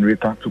start a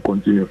generator to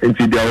continue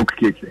until they are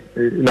okay.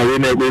 Now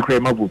we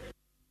create my vote.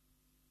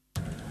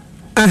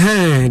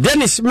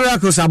 Dennis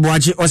Miracles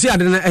Abuaji or see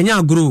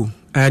Anya Guru.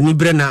 Ni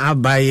brena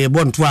abaye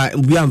bontwa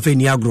obi amfa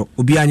ni agro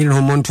obi anyere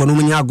ho monto no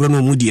munya agro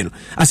no mudie no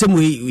asem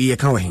we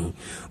ka wahin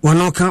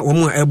wono ka wo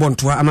mu e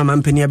bontwa amama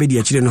mpani abedi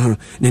akire no ho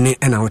ne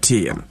na wote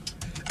ye no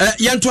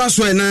yanto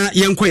aso na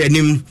yenko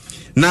yanim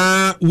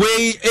na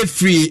we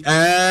efri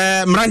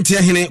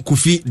mrante hene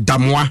Kofi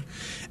Damoa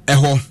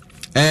eho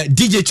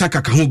DJ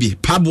Chaka ka ho bi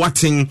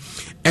Pabwaten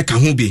e ka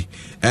ho bi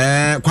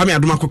Kwame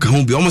Adoma ko ka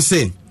ho bi omo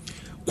se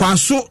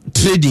kwaso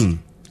trading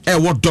e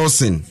wo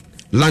Dawson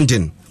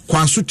London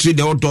kwaso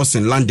trade or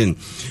Dawson London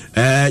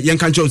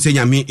yenka nche onse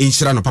nyame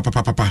enhira no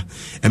papa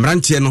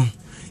emrante no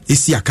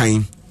esi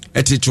akan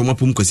etetre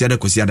omapum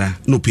kosiada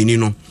no peni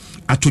no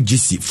ato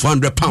GC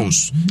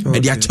 £400 e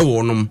de ache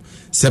wonom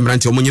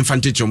semrante omonye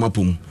fantetre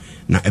omapum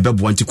na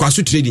ebebo anti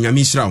kwaso trade nyame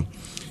enhira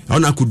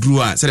ona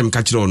akuduru a sere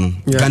mka kire no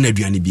Ghana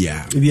aduane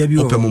bia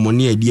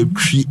opemomone e de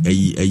atwi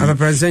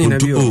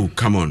ayi oh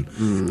come on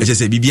eche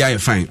se bibia ye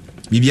fine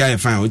bibia ye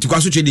fine nti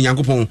kwaso trade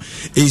nyankopon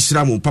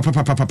enhira mo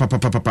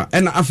papa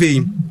ena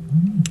afei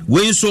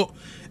we so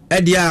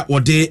edia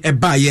wode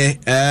ebaye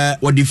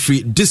wode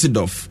free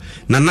Düsseldorf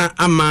nana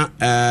ama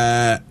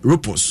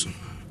Rupos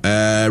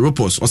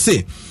o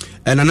se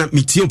nana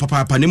mitio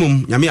papa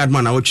nemum nyame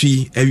adma na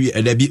wotwi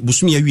da bi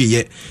busumi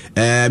awiye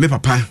me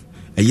papa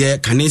eye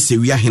kanese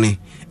wi ahene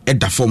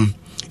eda fom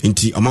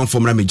nti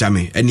omanfom ra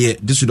mejame ene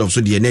Düsseldorf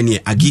so de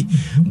ene agi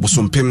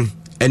bosompem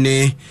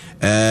ene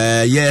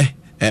ye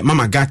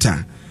mama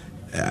gata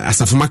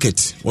asafo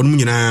market wonu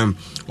nyina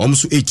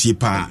omso etie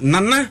pa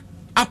nana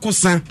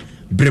akosa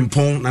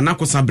Brempon na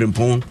nakosa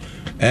Brempon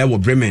wo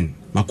Bremen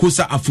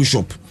makosa afu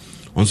shop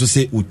onso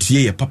se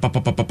otie ye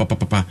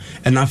papa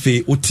ena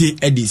fe otie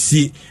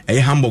edc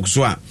Hamburg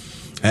so a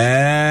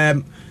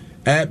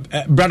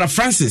brother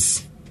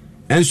Francis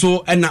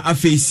enso ena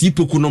afe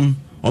sipokunom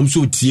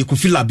omso otie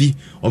Kofi Labi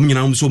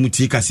omnyina omso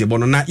mutie Kasiebo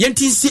no na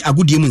yentinsi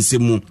agudie mu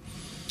nsemu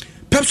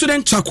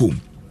President Chako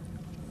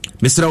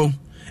Mr.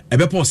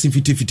 Ebepo sin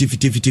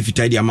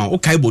fiti dia ma o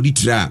kai body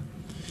tra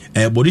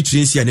body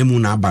train si anemu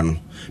na aba no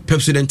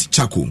President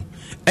Chako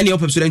ene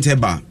President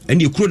eba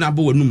ene ekuro na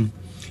aba wanum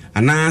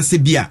ana se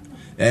bia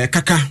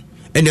kaka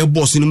ene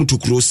boss ni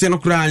mutokuro se no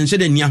kra nche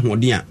da ni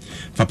ahoden a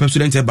fa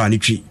President eba ne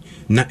twi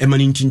na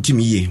emani ntintim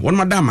ye won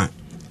madama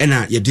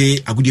ena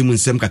yede agudie mu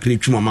nsem kakra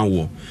twuma ma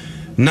wo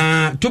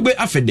na tobe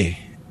afede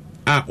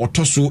a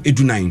otoso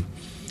edunan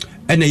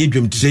ena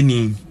yedwam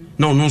training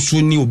na ono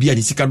so ni obi a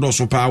de sika do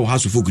so pa wo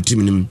haso folk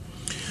team nim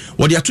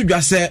wodi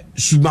atodwa se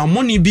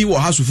subamoni bi wo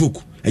haso folk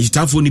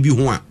agitafo ni bi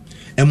ho a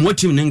emwo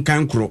team ne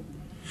nkan kro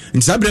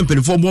ntisabre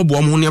mpenifo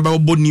bobo mo ne aba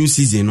bo new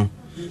season no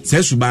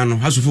se suba no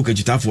haso folk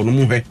agitafo no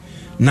mo hwe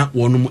na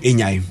wonum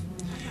enyai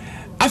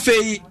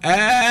afei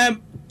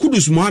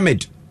Kudus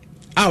Mohammed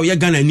a o ye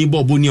Ghana ni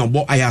bobo ni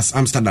obo Ayas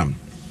Amsterdam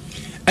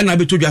ena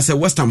betodwa se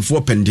Western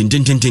for pending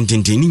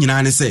ni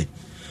nyina ne se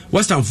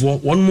Western for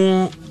one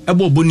more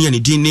ebo ni ani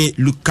din ne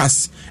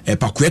Lucas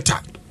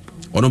Paqueta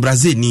ono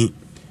Brazil ni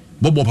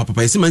bobo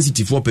papa ese Man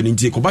City for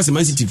pending ko ba se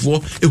Man City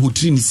for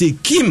ehotri ni se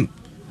Kim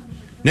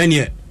na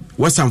ne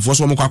Western for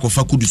so mo kwa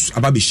kofa Kudus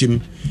ababehim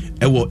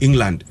ewo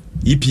England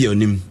EPL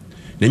nim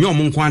na nyo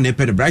mo nkwa na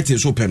pe the Brighton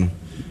so pe no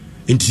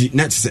nti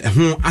na se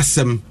ho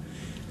asem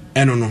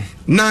eno no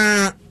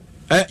na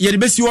ye de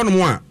besi wono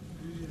mo a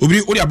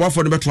obiri odi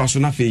abafo no beto aso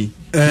na fei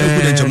ku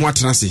de nchemo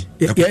atena se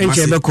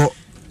enche beko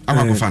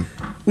akwa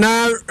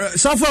na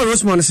Safa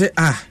Rosman say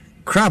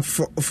crap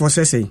for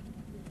say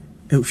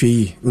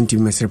hwe unti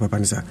mesre papa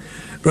nsa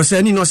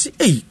Rosani no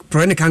say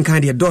proene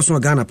kankan de doso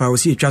Ghana pa o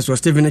si twa so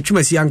Steven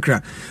atwumasi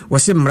ankra wo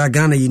se mra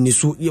Ghana yini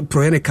so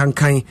proene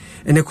kankan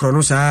ene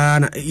krono sa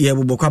na ye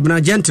boboko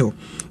abna gentle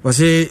wo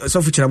se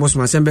Safa chira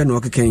bosman sembe no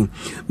okeken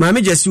ma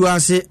me jesi wa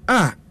say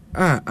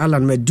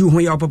Alan Medu ho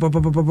ya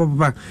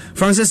papa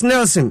Francis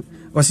Nelson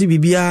wasi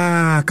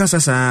bibia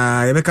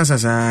kasasa yebe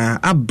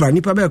kasasa abra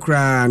nipa be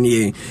kra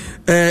ni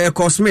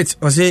cosmet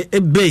wasi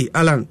ebe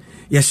alan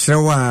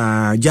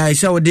yesrewa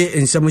jaisa wode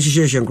ensem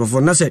hihihye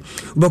nkrofo na se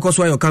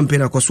ubekoswa your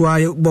campaign akoswa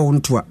bo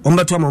ntoa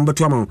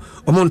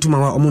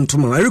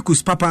omontoma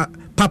Erikus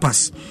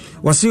papas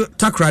wasi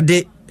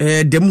takrade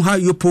demu ha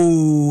yopo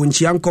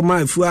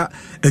nchiankoma efua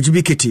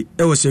ajubiketi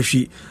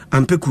ewosehwi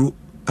ampekuru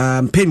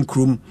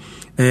ampenkrum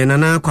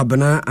nana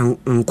kwabana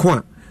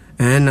nkoa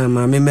na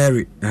mama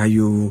Mary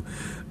ayo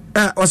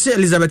wasi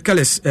Elizabeth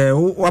Callis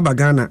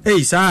wabagana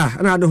sa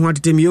na ado ho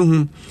atetemi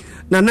ehun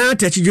nana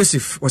Techi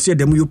Joseph wasi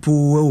demu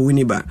yopo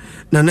winiba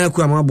nana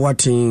ku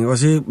amaboaten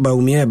wasi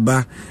baumie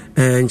ba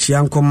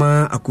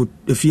nchiankoma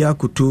akofia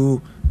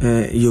kuto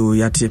yo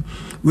yate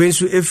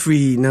wensu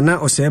efri nana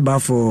oseba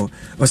for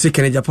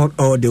osekene Japan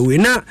all the way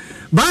na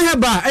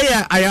ba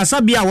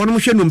ayasa bia wono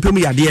hwe no mpem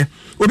yade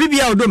obi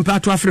bia odo mpa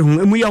to afre ho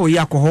emu ya wo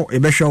yakoho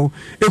ebehwew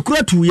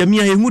ekura tu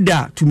yamia ehu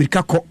da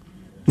tumirika ko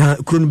na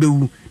kuro no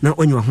bewu na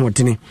onwa ho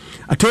otene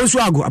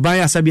atonso ago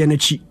abaya asabia na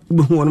chi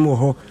behu wono mo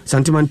ho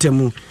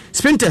santimantemu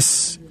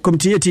Spinters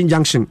Committee 18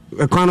 Junction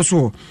kwano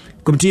so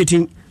Committee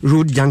 18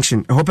 Road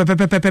Junction ho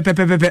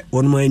pepepepepepepe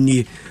wono mo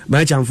ani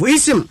ba chamfo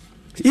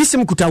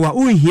isim kutawa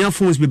unhia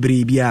phones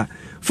bebre bia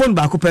phone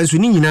ba ko penso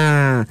ni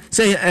nyina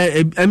say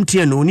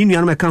MTN no ni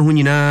nuano meka ho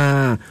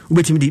nyina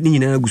ubetimi di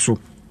nyina aguso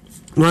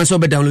no so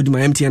be download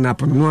my MTN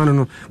app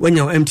no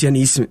wanya MTN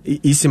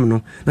isim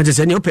no na je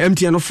say ni open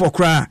MTN no for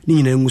kra ni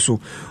nyina nguso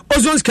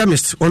Ozon's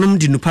chemist onom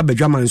di nupa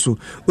bedwaman so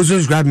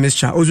Ozon's grab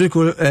mixture Ozon's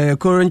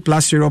current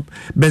plus syrup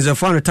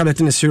benzophone tablet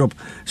in syrup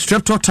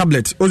streptol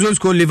tablet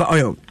Ozon's liver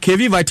oil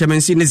KV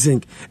vitamin C and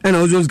zinc and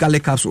Ozon's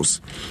garlic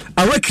capsules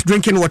awake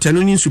drinking water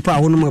no ni super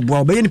honom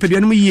eboa be ni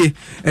peduanum yie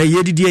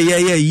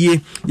yedidie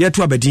ye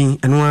to abedin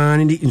eno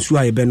an ni nsu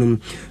aye benum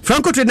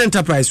Franco Trade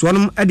Enterprise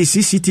onom ade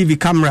CCTV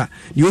camera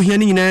ni ohia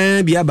ni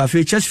nyina bia ba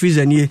fe chest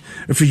freezer ni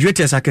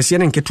refrigerators akese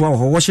ne nketo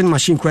ho washing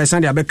machine kwa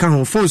sande abeka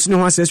ho phones ni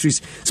ho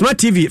accessories smart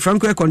TV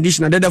Franco air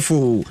conditioner dada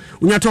fo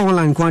unya to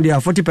online kwa dia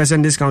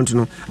 40% discount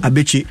no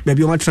abechi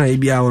baby o matran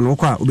bia no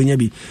kwa obenya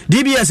bi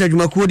DBS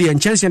adwumakuo de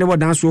enchanse ne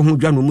bodan so ho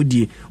dwa no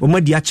mudie o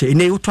madi ache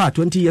ene to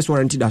 20 years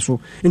warranty da so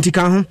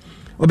ntika ho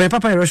oben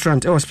papa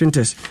restaurant e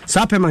Spinters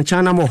sape man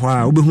chana mo ho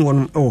a obehu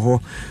won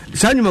ho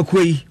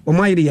sanwumakuo yi o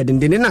mayire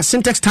yedende na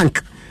syntax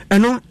tank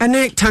eno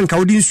ene tank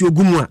awodi nsuo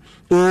gumu a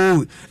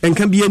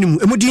enka bia ni mu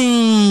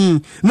emudin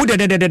mu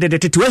de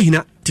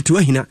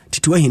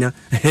tituahina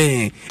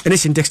ene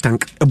syntax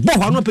tank ebo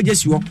ho no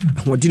pagesi wo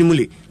hodini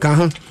mule ka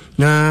ho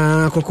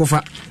na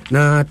kokofa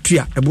na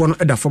tua ebo no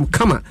eda form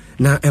kama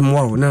na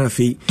emwo na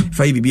fei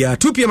fai bibia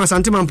 2 pm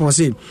asante man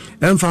ponse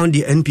found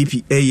the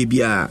NPP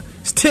bia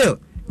still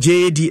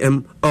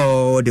JDM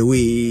all the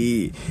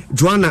way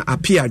Joanna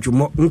appear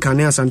jumo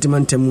nkane asante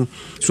man temu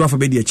so afa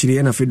be di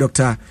akire na fe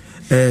Dr.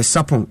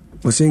 Sapon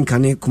osen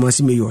kane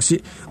kumasi meyo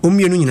se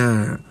omienu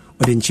nyina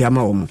ode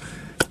nchiama omu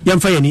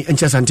yamfa yani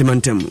encha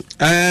sentimentum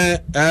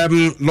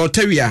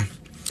Lotteria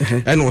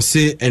and o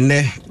se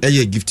ene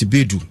eye gift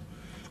bedu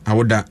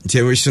awoda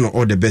generation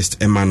all the best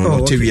emano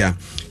Lotteria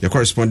your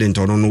correspondent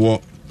on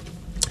wo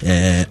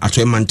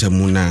ato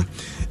emantamu na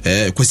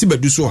kwasi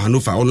bedu so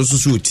Hanover ono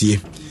so tie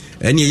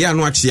ene ya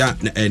no atia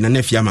na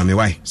nafia ma me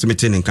wai so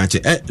metene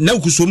nkanche na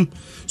ukusom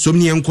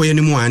somni enkoye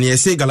ne mu ane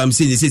ese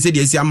galamse se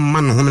de ese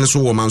amman no homene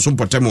so wo man so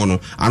potemo no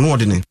ano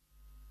odene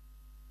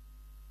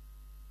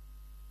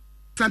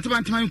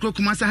Santimantima Nkro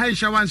Kumasa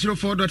Haisha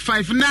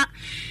 104.5 na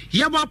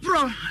yaba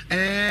pro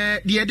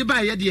de de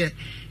ba ye de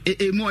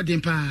mu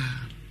odin pa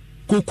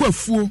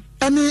kokoafuo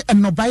ene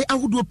enobai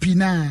ahodo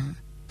pina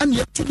ane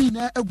yatumi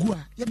na agua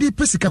ye de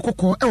pesika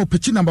kokko e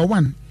opechi number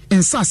 1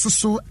 ensase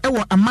so e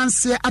wo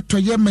amanse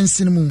atoye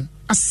mansin mu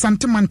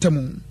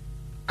asantimantamu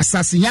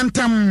asase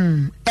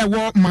yantam e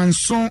wo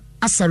manso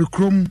asare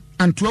krom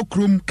anto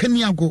krom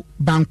kaniago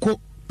banko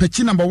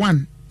pechi number 1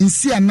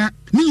 nsiana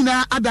ni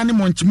nyina adane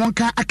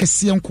monchimonka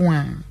akese nko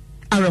a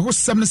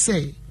arehosam ne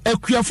se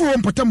akuafo wo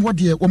mpotam ho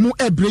de wo mu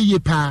ebreye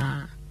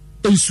pa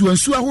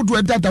ensuansu ahodo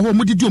edada ho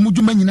mu didi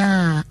omudwuma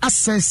nyina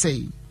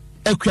asese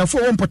akuafo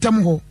wo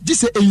mpotam ho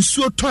gise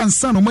ensuo to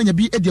ansa no manya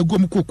bi ede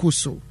agom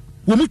kokoso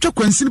wo mu twa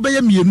kwansin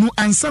beye mienu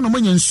ansa no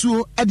manya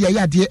nsuo ede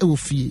ayade e wo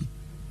fie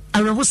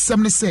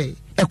arehosam ne se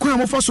ekwan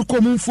amofo so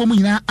ko mu mfo mu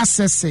nyina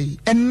asese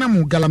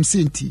enam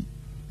galamsenti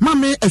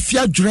mame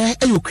afia dwere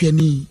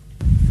eyokuani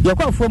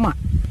yekwa foma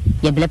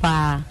ye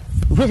blepa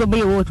ufese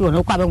boye wotu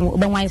no kwa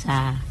be wan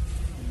sa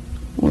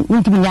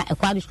untiminya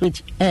ekwa bi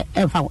street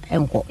fa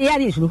enko ya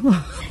ri suru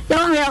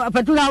ya wa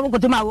patula ko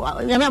tuma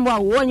ya me mo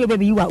wonye be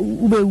bi wa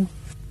ubewu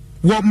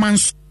wo man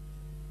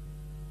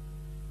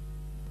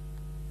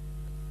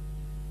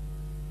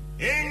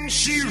in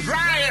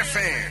Shiraya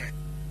fan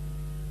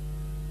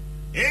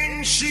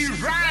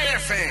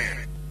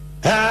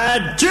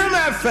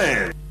Juma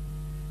fan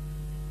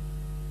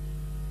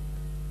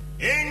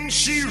in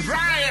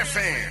Shiraya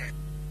fan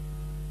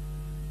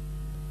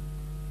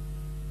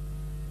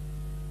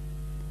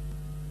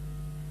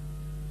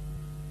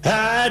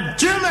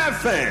Juma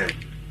fan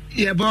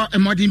Yebo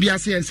modern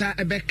biase ensa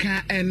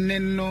ebeka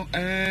enno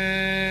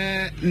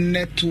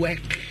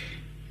network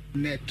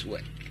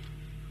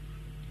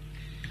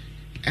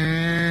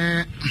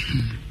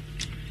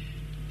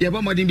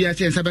yɛbɔ mmɔden bi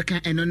ase nsa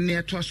bɛka ɛno ne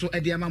ɛtoa so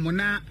ɛde ama mo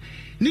na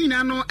ne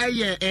nyinaa no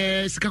ɛyɛ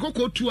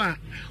sikakɔkɔɔ tu a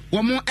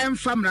wɔn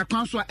ɛmfa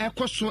mmerakwan so a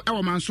ɛkɔ so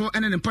ɛwɔ man so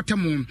ɛne ne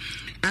mpɔtɛmu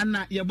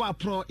ana yɛbɔ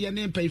aporɔ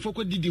yɛne mpanyinfoɔ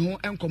kɔ didi ho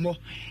nkɔmmɔ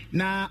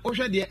na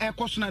wohwɛ deɛ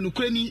ɛkɔ so na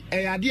nokura ni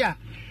ɛyɛ adeɛ a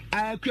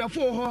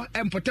akuafoɔ hɔ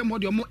mpɔtɛmu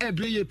deɛ ɔmo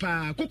ɛbrɛ yie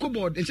paa koko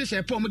board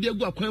nhyehyɛ pɔ ɔmo de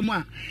agu akwan mu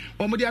a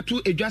ɔmo de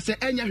ato edwa sɛ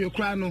ɛnya hwɛ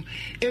koraa no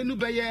enu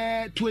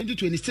bɛyɛ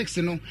 2026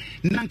 no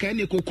nanka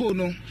ɛne koko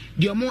no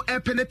deɛ ɔmo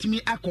ɛpɛ na tumi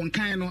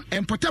akɔnkan no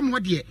mpɔtɛmu hɔ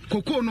deɛ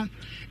koko no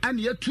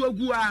ana yɛtu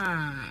agu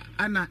a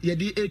ana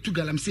yɛde etu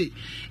galamsey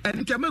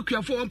ntɛm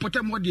akuafoɔ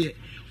mpɔtɛmu hɔ deɛ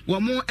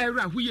wɔn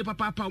ɛwura ahoyie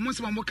papaapa wɔn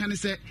nsɛm a wɔn ka ne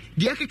sɛ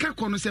deɛ keka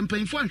kɔ no sɛ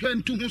mpanyinfoɔ ahwɛ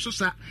ntu ho so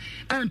sa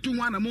ɛntu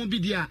ho anamɔ bi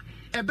deɛ a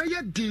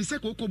ɛbɛyɛ den sɛ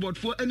koko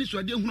bɔdfoɔ ani so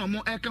adeɛ hunu a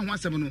wɔn ɛka ho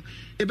asɛm no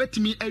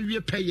ɛbɛtumi awie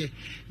pɛyɛ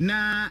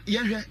na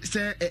yɛhwɛ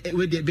sɛ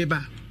wɔde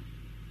bɛba.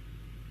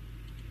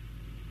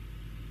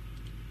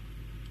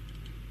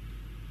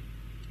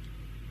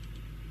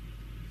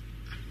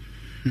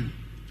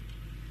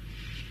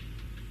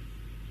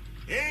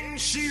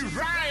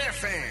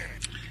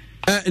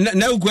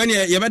 na ukua ne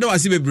yɛbɛda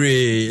wase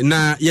bebree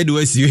na yɛde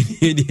wasi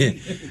deɛ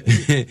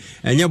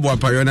ɛnyɛ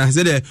boapayɔ na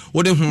sɛ dɛ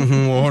wode hoho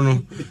wɔ hɔ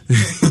no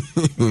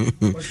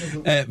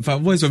fa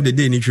voice of the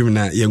day ni twim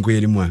na yɛnkɔ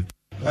yɛde mu a.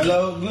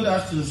 Hello, good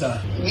afternoon,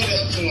 sir. Good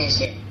afternoon,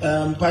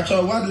 sir.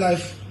 Patrol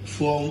wildlife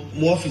for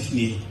more office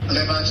here.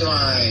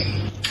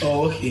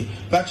 Oh, okay.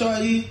 Patrol,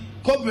 you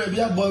cobra be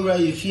a boy where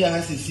you fear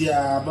has to see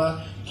a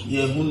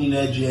ye hunu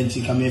na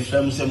adwenti ka me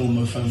frem se mo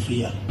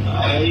mfamfia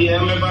ye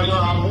me ba so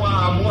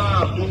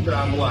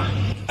aboa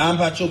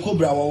pacho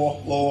cobra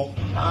wo wo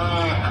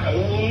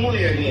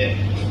ye de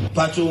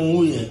pacho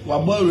wo ye wa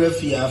bo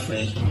refia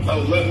fresh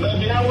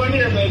be ya woni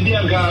e be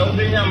bia ga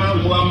obenya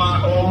manfo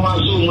ama o ma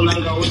so mu na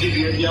ga odi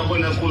bia bia ko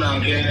na kuna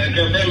ke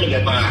be me de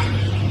ba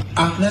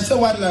na se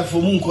wildlife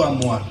for mu nko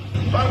amoa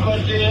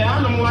Bakoti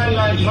anu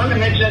wildlife mana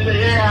mecheze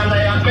ye ana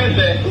ya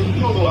pese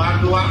utu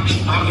atwa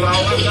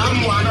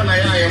wazamu ana na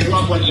ya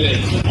yebwa kwache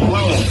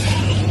wao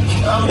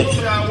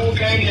abura wo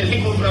kai ye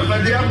siku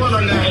prefadi hapo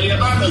na ya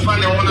ba me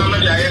fane wona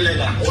meja yele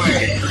da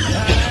wai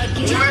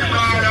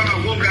mwana na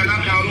magobra na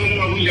kaunu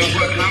wa kuja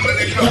kwa kama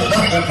ne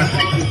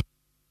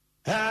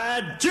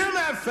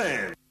Juma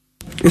fan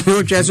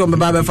Chess on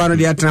Baba Fano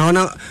de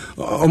Atrana,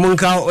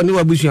 Omonka, only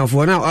Wabusian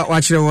now,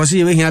 watch the was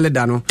even here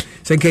Ledano.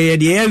 Say,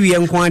 the area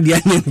and Quandia,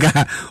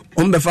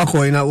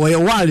 Ombefako in a way,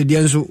 wild, the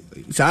answer,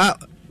 Sa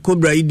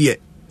Cobra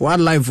idiot.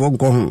 Wildlife won't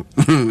go home.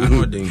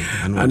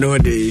 I know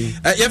they.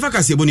 If I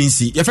can say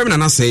Boninsi, your family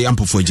and say, I'm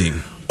for Jane.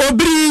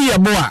 Obri, a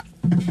boa.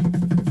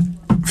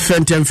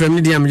 Fenton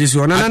family damages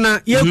one.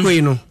 Nana,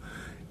 Yaquino.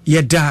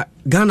 Yeda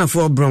Ghana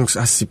for Bronx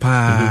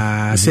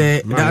asipa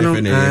say dano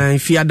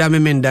if ya dame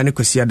men dane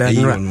kwesi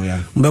adanra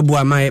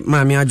mbabua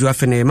maami adwo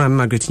afene maami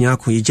Margaret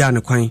nyako yija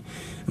ne kwan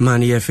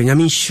maani yefe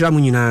nyame nhira mu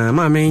nyina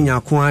maami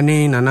nyako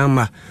ane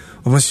nanamba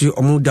omosi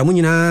omuda mu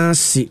nyina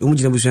si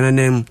omugina busana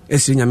nem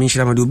esi nyame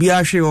nhira ma do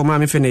bia hwe o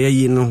maami fe ne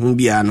yeyi no ho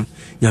bia no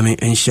nyame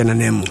enhye na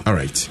nem. All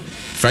right,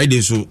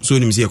 Friday so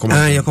nimsi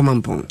yakoma yakoma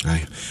mpon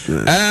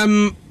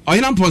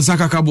oyina mpon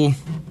sakakabo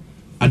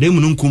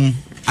ademu nkum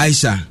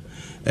Aisha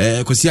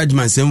kosi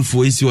adman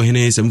semfo esi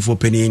ohene semfo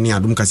pani ni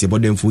adum Kasiebo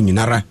demfo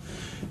nyinara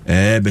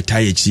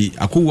betayechi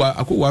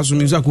akowa so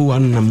mizo akowa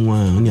namu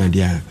a oni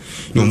ade a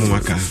ni omo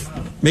maka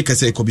make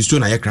say kobisto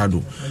na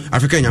yekrado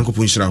Africa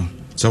nyankopon hirawo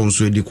so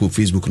wonso edi ko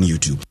Facebook ni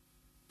YouTube.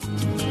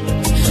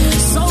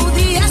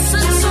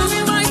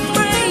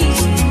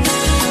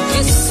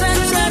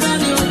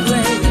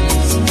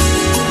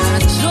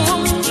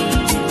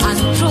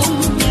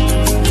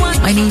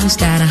 My name is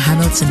Diana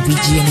Hamilton,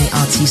 VGMA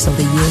Artist of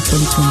the Year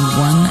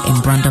 2021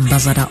 and brand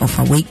ambassador of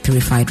Awake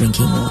Purified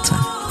Drinking Water.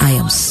 I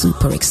am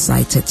super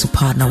excited to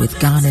partner with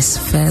Ghana's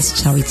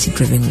first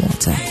charity-driven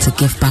water to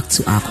give back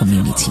to our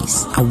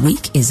communities.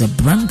 Awake is a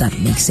brand that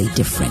makes a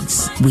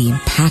difference. We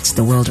impact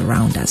the world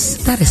around us.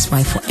 That is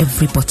why for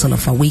every bottle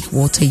of Awake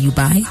water you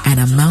buy, an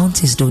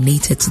amount is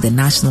donated to the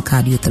National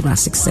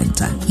Cardiothoracic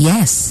Center.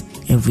 Yes,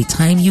 every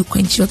time you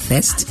quench your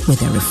thirst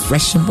with a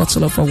refreshing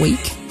bottle of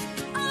Awake,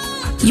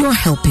 you're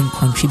helping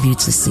contribute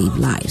to save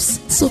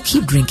lives. So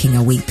keep drinking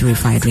Awake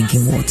Purified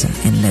Drinking Water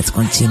and let's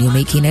continue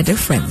making a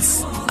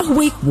difference.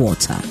 Awake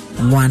Water,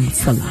 one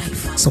for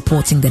life.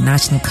 Supporting the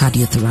National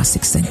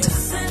Cardiothoracic Center.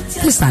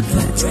 This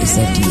advert is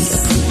FDA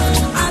approved.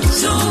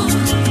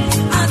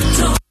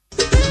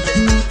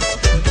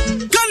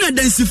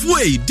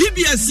 Adensifue,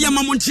 DBS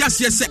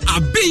Yamamontias, yes, a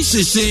bench,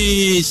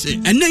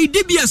 and nay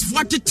DBS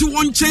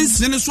 41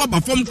 chance in a swap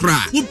of form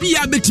cry, would be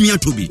a bit near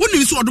to be. When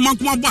you saw the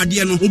Mankuma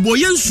Badiano,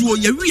 Oboyansu,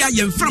 Yaria,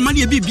 and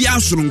Framania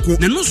BBA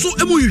Sonko, and also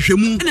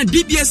Emoyushemu, and a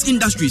DBS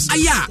Industries.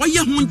 Aya, why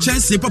you won't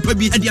chance a papa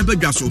be at the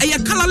Abegaso, a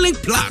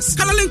Colorlink Plus,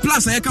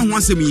 I can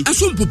once a me, a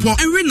soon popo,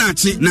 and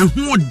Renachi, now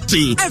what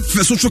day, F.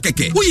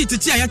 Sokeke, who you to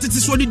tia, it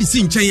is what it is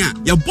in China,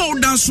 your bow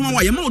down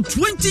small, your more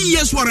 20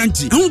 years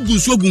warranty, and who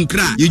goes so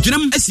gunkra, you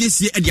jam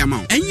SCC at the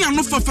amount, and you are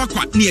no for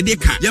near the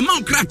car, your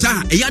mount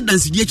crata, a yard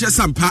dance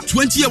Sampa,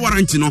 20-year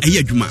warranty no, a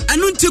yaduma,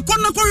 and until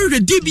the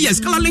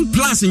DBS Colorlink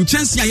Plus in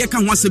Chance, I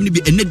can once a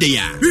be a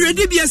nedaya.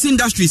 DBS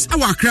Industries,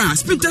 our crown,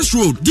 Spinters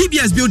Road,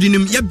 DBS Building,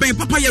 your bank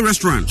Papaya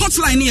Restaurant,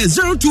 hotline here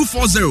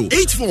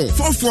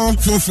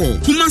 0240-844444,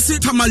 Kumasi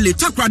Tamale,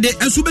 Takrade,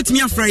 and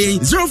Subetimia Friday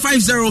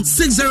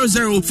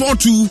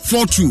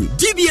 050-600-4242.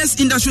 DBS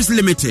Industries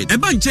Limited, a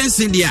bunch chance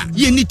India,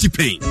 you need to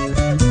pay.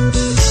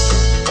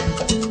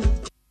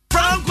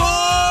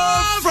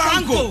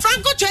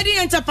 Franco Trading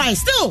Enterprise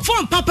still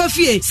phone Papa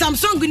Fie,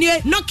 Samsung near,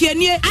 Nokia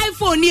near,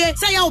 iPhone near,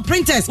 say our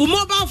printers,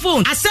 mobile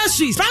phone,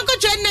 accessories. Franco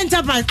Trading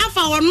Enterprise,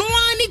 our no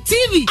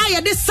TV,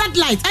 this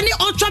satellite, any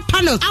ultra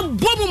panels,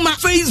 Abomuma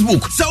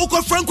Facebook,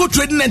 Sauko Franco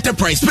Trading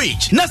Enterprise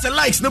page. Nasa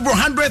likes number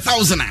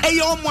 100,000.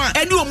 Ayoma,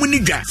 and you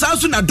Muniga,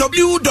 Samsung at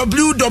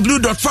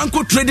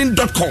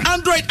www.francotrading.com.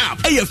 Android app,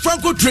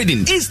 Franco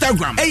Trading,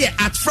 Instagram,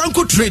 at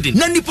Franco Trading.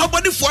 Nani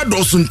Papa the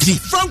Dosunti,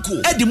 Franco,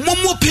 at the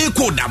Momo Pay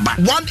code number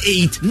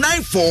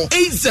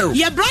 189480.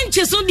 Your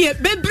branches on the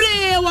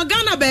Bebre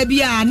Wagana baby,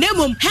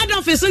 Nemum, head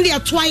office on the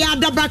Atwaya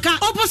Dabraka,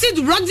 opposite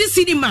Roxy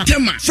Cinema.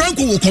 Tema,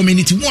 Franco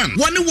Community 1,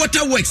 One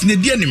Waterworks in the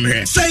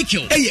Dianime,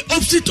 Cycle,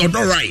 opposite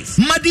Odor Rise,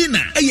 Madina,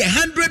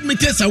 100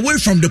 meters away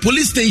from the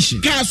police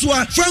station.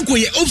 Kaswa, Franco,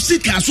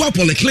 opposite Kaswa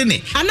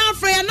Polyclinic. And now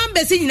for your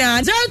number,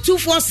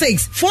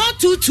 0246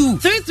 422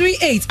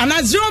 338 and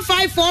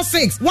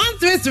 0546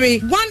 133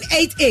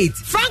 188.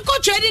 Franco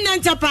Trading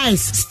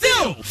Enterprise,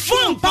 still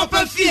phone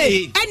Papa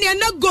Fie, and you're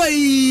not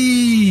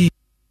going.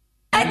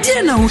 I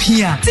didn't know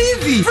here.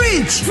 TV,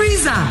 fridge,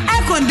 freezer,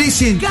 air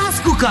condition,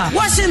 gas cooker,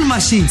 washing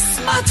machine,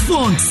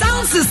 smartphone,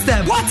 sound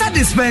system, water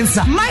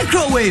dispenser,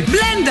 microwave,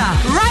 blender,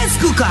 rice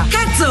cooker,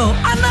 kettle,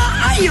 and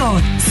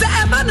iron.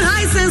 Seven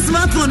Hisense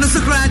smartphone no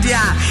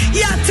sukradia.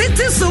 Yeah,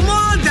 titi so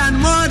more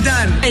than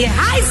a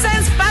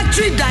Hisense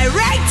factory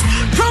direct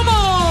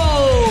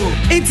promo.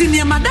 It's in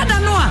your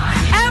madada noa.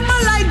 Emma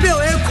light bill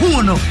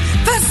kuno.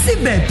 Fasi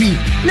baby,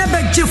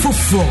 never for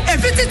 28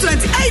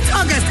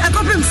 August, I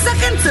got him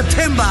 2nd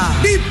September.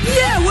 Be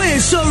way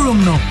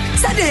showroom no.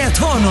 Saturday at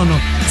home no.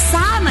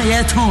 Sana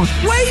yet home.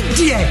 Wait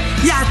dear,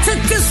 ya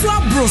take this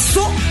one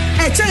broso.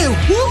 I tell you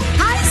who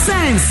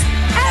Hisense.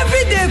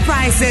 Everyday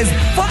prices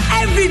for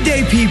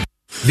everyday people.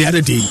 The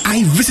other day,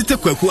 I visited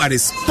Kweku at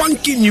his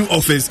spunky new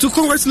office to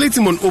congratulate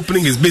him on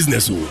opening his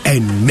business.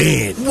 And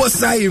man,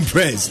 was I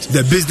impressed.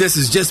 The business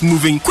is just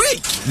moving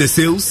quick. The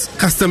sales,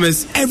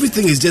 customers,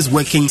 everything is just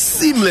working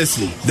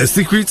seamlessly. The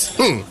secret?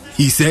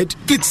 He said,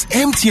 it's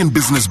MTN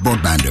Business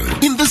Broadband.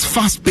 In this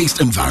fast-paced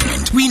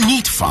environment, we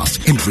need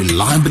fast and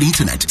reliable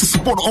internet to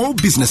support all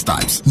business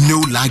types. No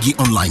laggy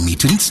online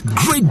meetings,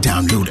 great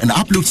download and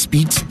upload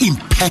speeds,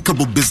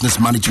 impeccable business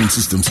management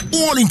systems,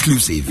 all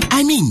inclusive.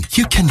 I mean,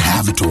 you can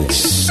have it all.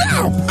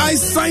 I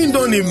signed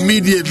on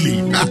immediately.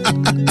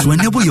 To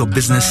enable your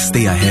business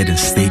stay ahead and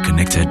stay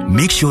connected,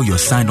 make sure you're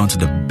signed on to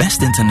the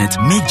best internet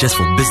made just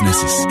for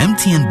businesses.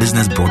 MTN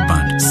Business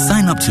Broadband.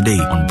 Sign up today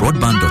on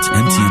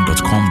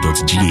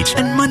broadband.mtn.com.gh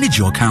and manage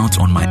your account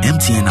on my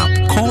MTN app.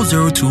 Call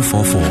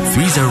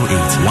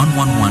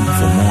 0244-308-111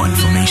 for more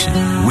information.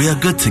 We are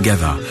good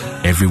together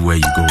everywhere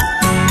you go.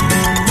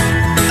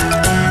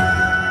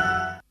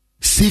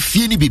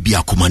 Sefieni bibi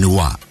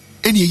akumanewa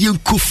eni yen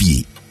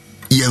kofi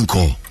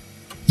yenko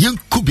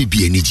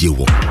bibi eni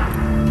jewo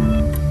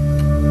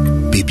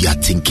baby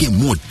atinke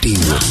more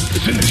dengo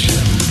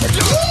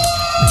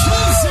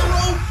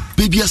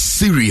baby a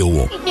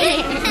cereal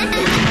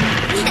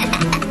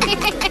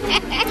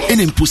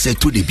ene mpuse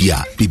to de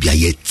bia baby a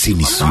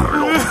yetinisu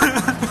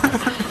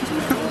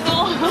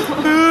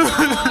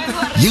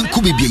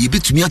yenko baby a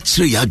yebetumi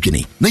akyere ya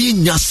adwene na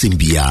yenya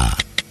sembia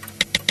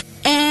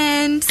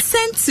and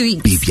sent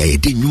sweet baby a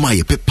yede nyuma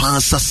ye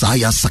pepa sasa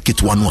ya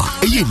saketwa no a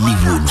eye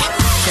niwo no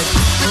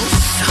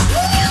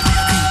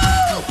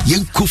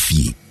yen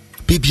kofi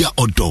baby a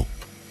odo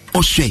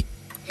ohwe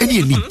ene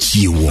eni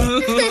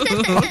jiwo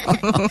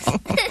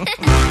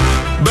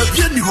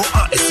baby ni ho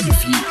a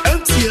SUV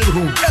MTN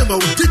home ema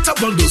with data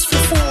bundles for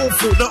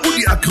na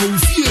only account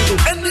fee no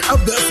any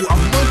other for a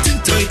mountain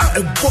time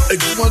and bought a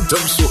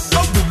quantum so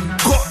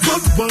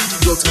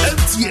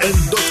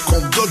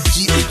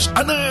broadband.mtn.com.gh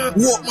and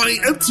what my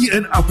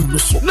MTN app no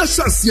so na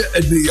shasia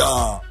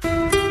enia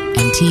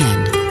MTN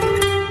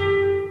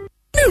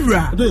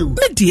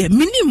Mewura, media,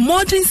 mini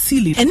modern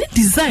ceiling, and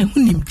design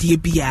hunim dear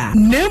bia.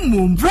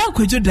 Nemo,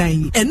 Braco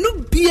Jodine, and no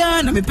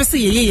bia, na me pese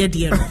ye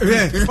dear.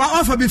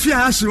 Offer me fear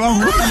as you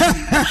are.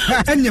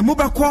 And your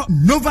mobile call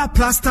Nova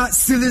Plaster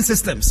Ceiling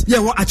Systems. Yeah,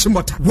 what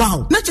Achimota.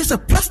 Wow, not just a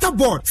plaster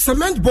board,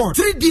 cement board,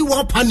 3D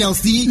wall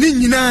panels,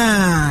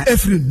 Nina,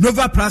 every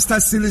Nova Plaster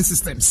Ceiling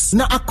Systems.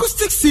 Now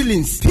acoustic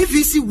ceilings,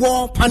 PVC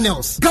wall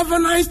panels,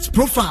 galvanized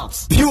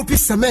profiles, POP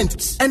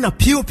cement, and a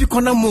POP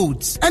corner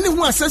molds. And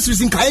who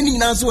accessories in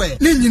Kaini as well.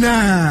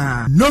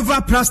 Nina,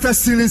 Nova Plaster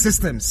Ceiling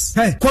Systems.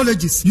 Hey,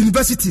 colleges,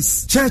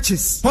 universities,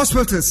 churches,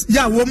 hospitals.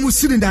 Yeah, womu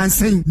cylinder and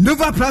saying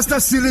Nova Plaster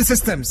Ceiling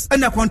Systems.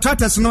 And the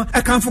contractors no,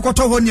 I can't forget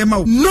to hold your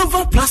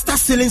Nova Plaster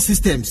Ceiling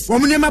Systems.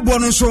 Womunema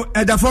bonusho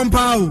at the phone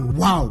power.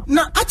 Wow.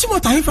 Now,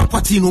 Achimota Hifa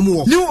Party no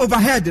more. New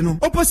overhead, you know,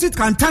 opposite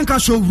Kantanka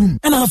showroom.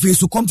 And our face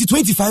to come to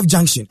 25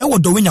 Junction. And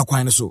what doing your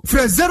quine so?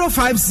 Fresh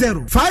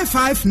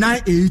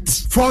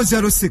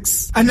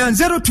 050-5598-406. And then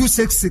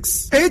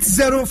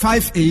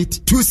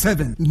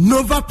 0266-805827.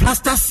 Nova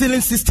Plaster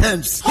Ceiling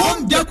Systems.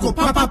 Home Deco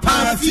Papa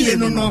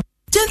Paraphernalia no.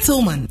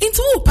 Gentlemen,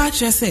 into who patch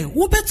say,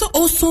 who better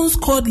Olson's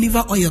cod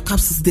liver oil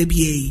capsules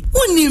DBA?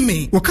 Who knew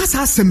me? Wakas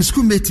has some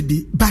schoolmate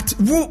be, but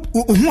who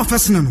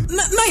first no?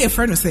 Now your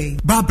friend say,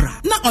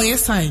 Barbara, not oil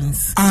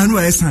science. I know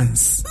oil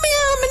science. Me,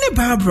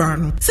 Barbara.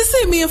 No.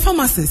 Say me a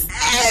pharmacist.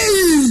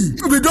 Hey,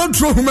 we don't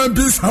throw human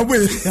beings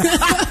away.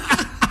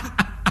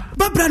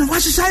 Barbara,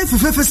 what should I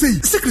say?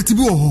 Secret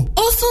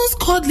Olson's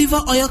cod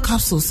liver oil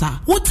capsules, sir.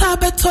 What are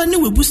better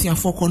than we bush and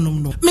for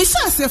no? Me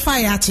say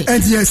fire.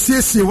 And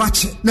yes,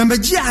 watch it. Number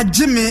G,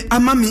 Jimmy,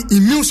 Amami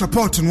immune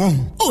support no.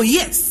 Oh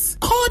yes.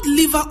 Cod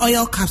liver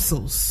oil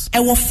capsules.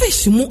 Ewo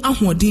fish mu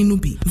ahwodin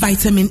bi.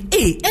 Vitamin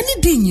A,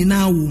 any din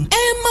nyina wo.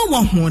 Emma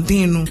wa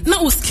ahwodin no. Na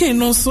o skin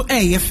no so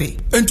eyefe.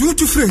 Entu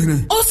to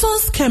free.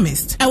 Olson's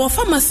chemist. Ewo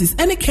pharmacies,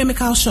 any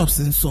chemical shops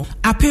nso.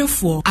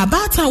 Apenfo,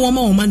 abata wo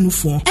ma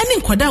manufo. Any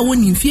nkwada wo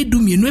nimfie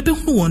dumienu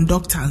ebehu won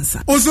doctor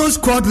answer. Olson's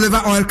cod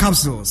liver oil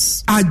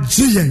capsules.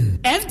 Ajiyen.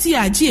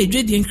 FDIG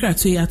edwedi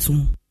nkrato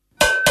yatum.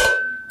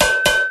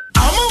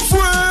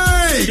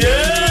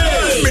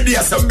 Yeah.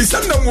 Media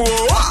sambisanda mo.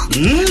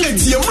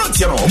 Eti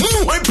yamrati no.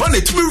 Mu wai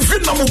planet mi fi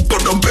na mo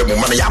godom pe mo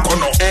man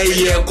yakono.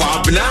 Eye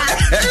kwabna.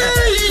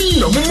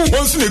 No mu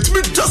wonsu net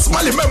mi just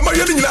mali me ma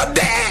yeni na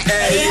de.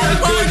 Eye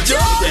kojo.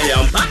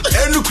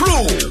 And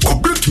crew.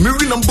 Complete mi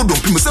ri na godom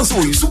pe mo sense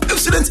wo yusu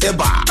accident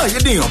eba.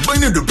 Ayede yan ban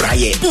ne do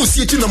braye. Bu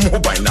si eti na mo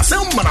ban na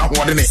sem ma na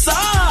hode ne. Sa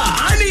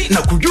ani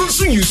na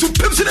kudunsu yusu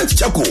accident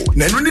chako.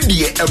 Na no ne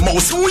de e ma wo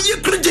se wo ye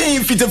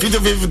krejen fita.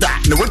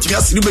 Na wati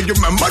asiri bejo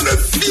ma na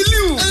feel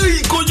you.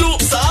 Eye kojo.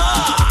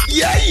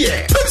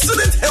 Yeah.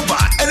 Pepsodent Heba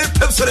and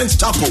Pepsodent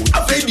Chapo.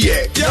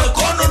 Avadie. You're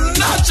gonna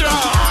natural.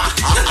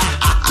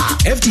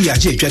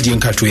 FDIG Jadi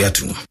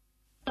Nkatoyatu.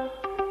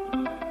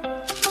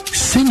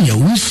 Senior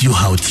wins you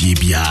how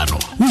TBR.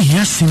 We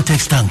hear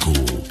Syntax Tanko.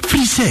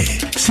 Free say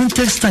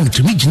Syntax Tank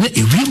to me jine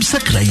a ream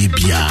sakra ye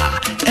bia.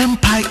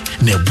 Empire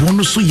ne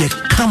bonus ye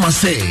kama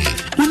say.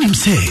 When him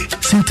say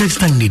Syntax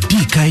Tank ne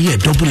dika ye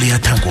double layer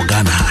tank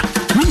Ghana.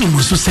 When him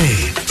also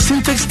say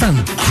Syntax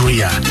Tank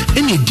Korea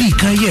any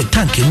dika ye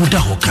tank muda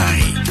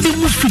hokai.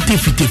 Emu fite.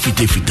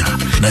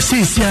 Na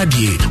say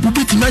adie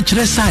ubiti match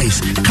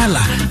size,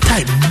 color,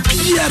 type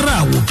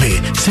biara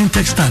upe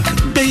Syntax Tank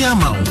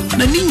beyamau.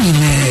 Na nini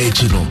ne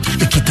chino.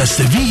 Ikita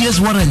 7 years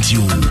warranty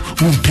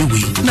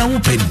umpewi na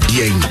upe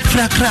dien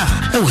frakra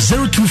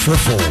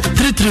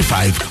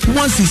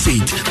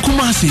 0244-335-168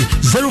 Kumasi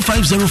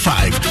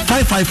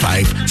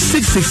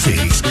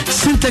 0505-555-666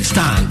 Syntax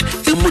Tank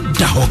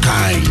emuda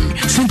hokai.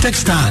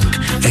 Syntax Tank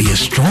eye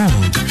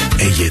strong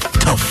eye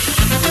tough.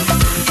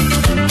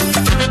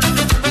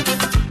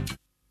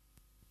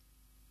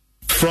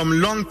 From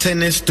long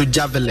tennis to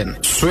javelin,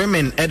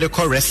 swimming,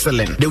 edico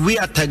wrestling. The way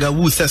a Tiger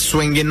Woods is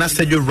swinging,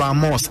 Sergio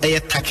Ramos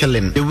is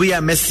tackling. The way a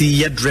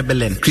Messi is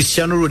dribbling,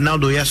 Cristiano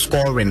Ronaldo is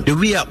scoring. The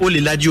way a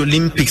Olilaji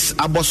Olympics,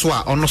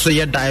 Aboswa, also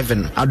is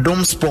diving.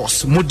 Adom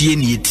Sports,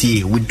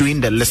 Mudieni, we're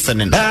doing the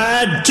listening.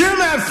 Jim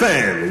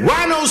FM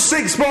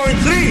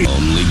 106.3.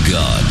 Only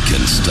God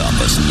can stop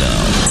us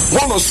now.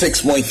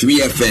 106.3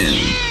 FM.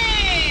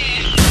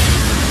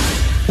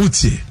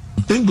 Uti,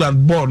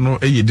 England born no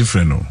a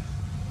different no.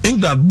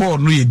 England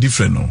born no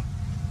different no.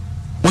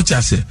 What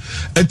I say?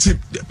 It's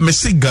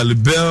Messi,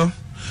 Galibel,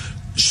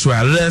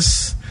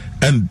 Suarez,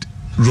 and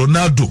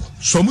Ronaldo.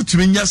 So much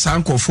minya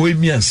sanko for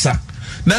me and sa.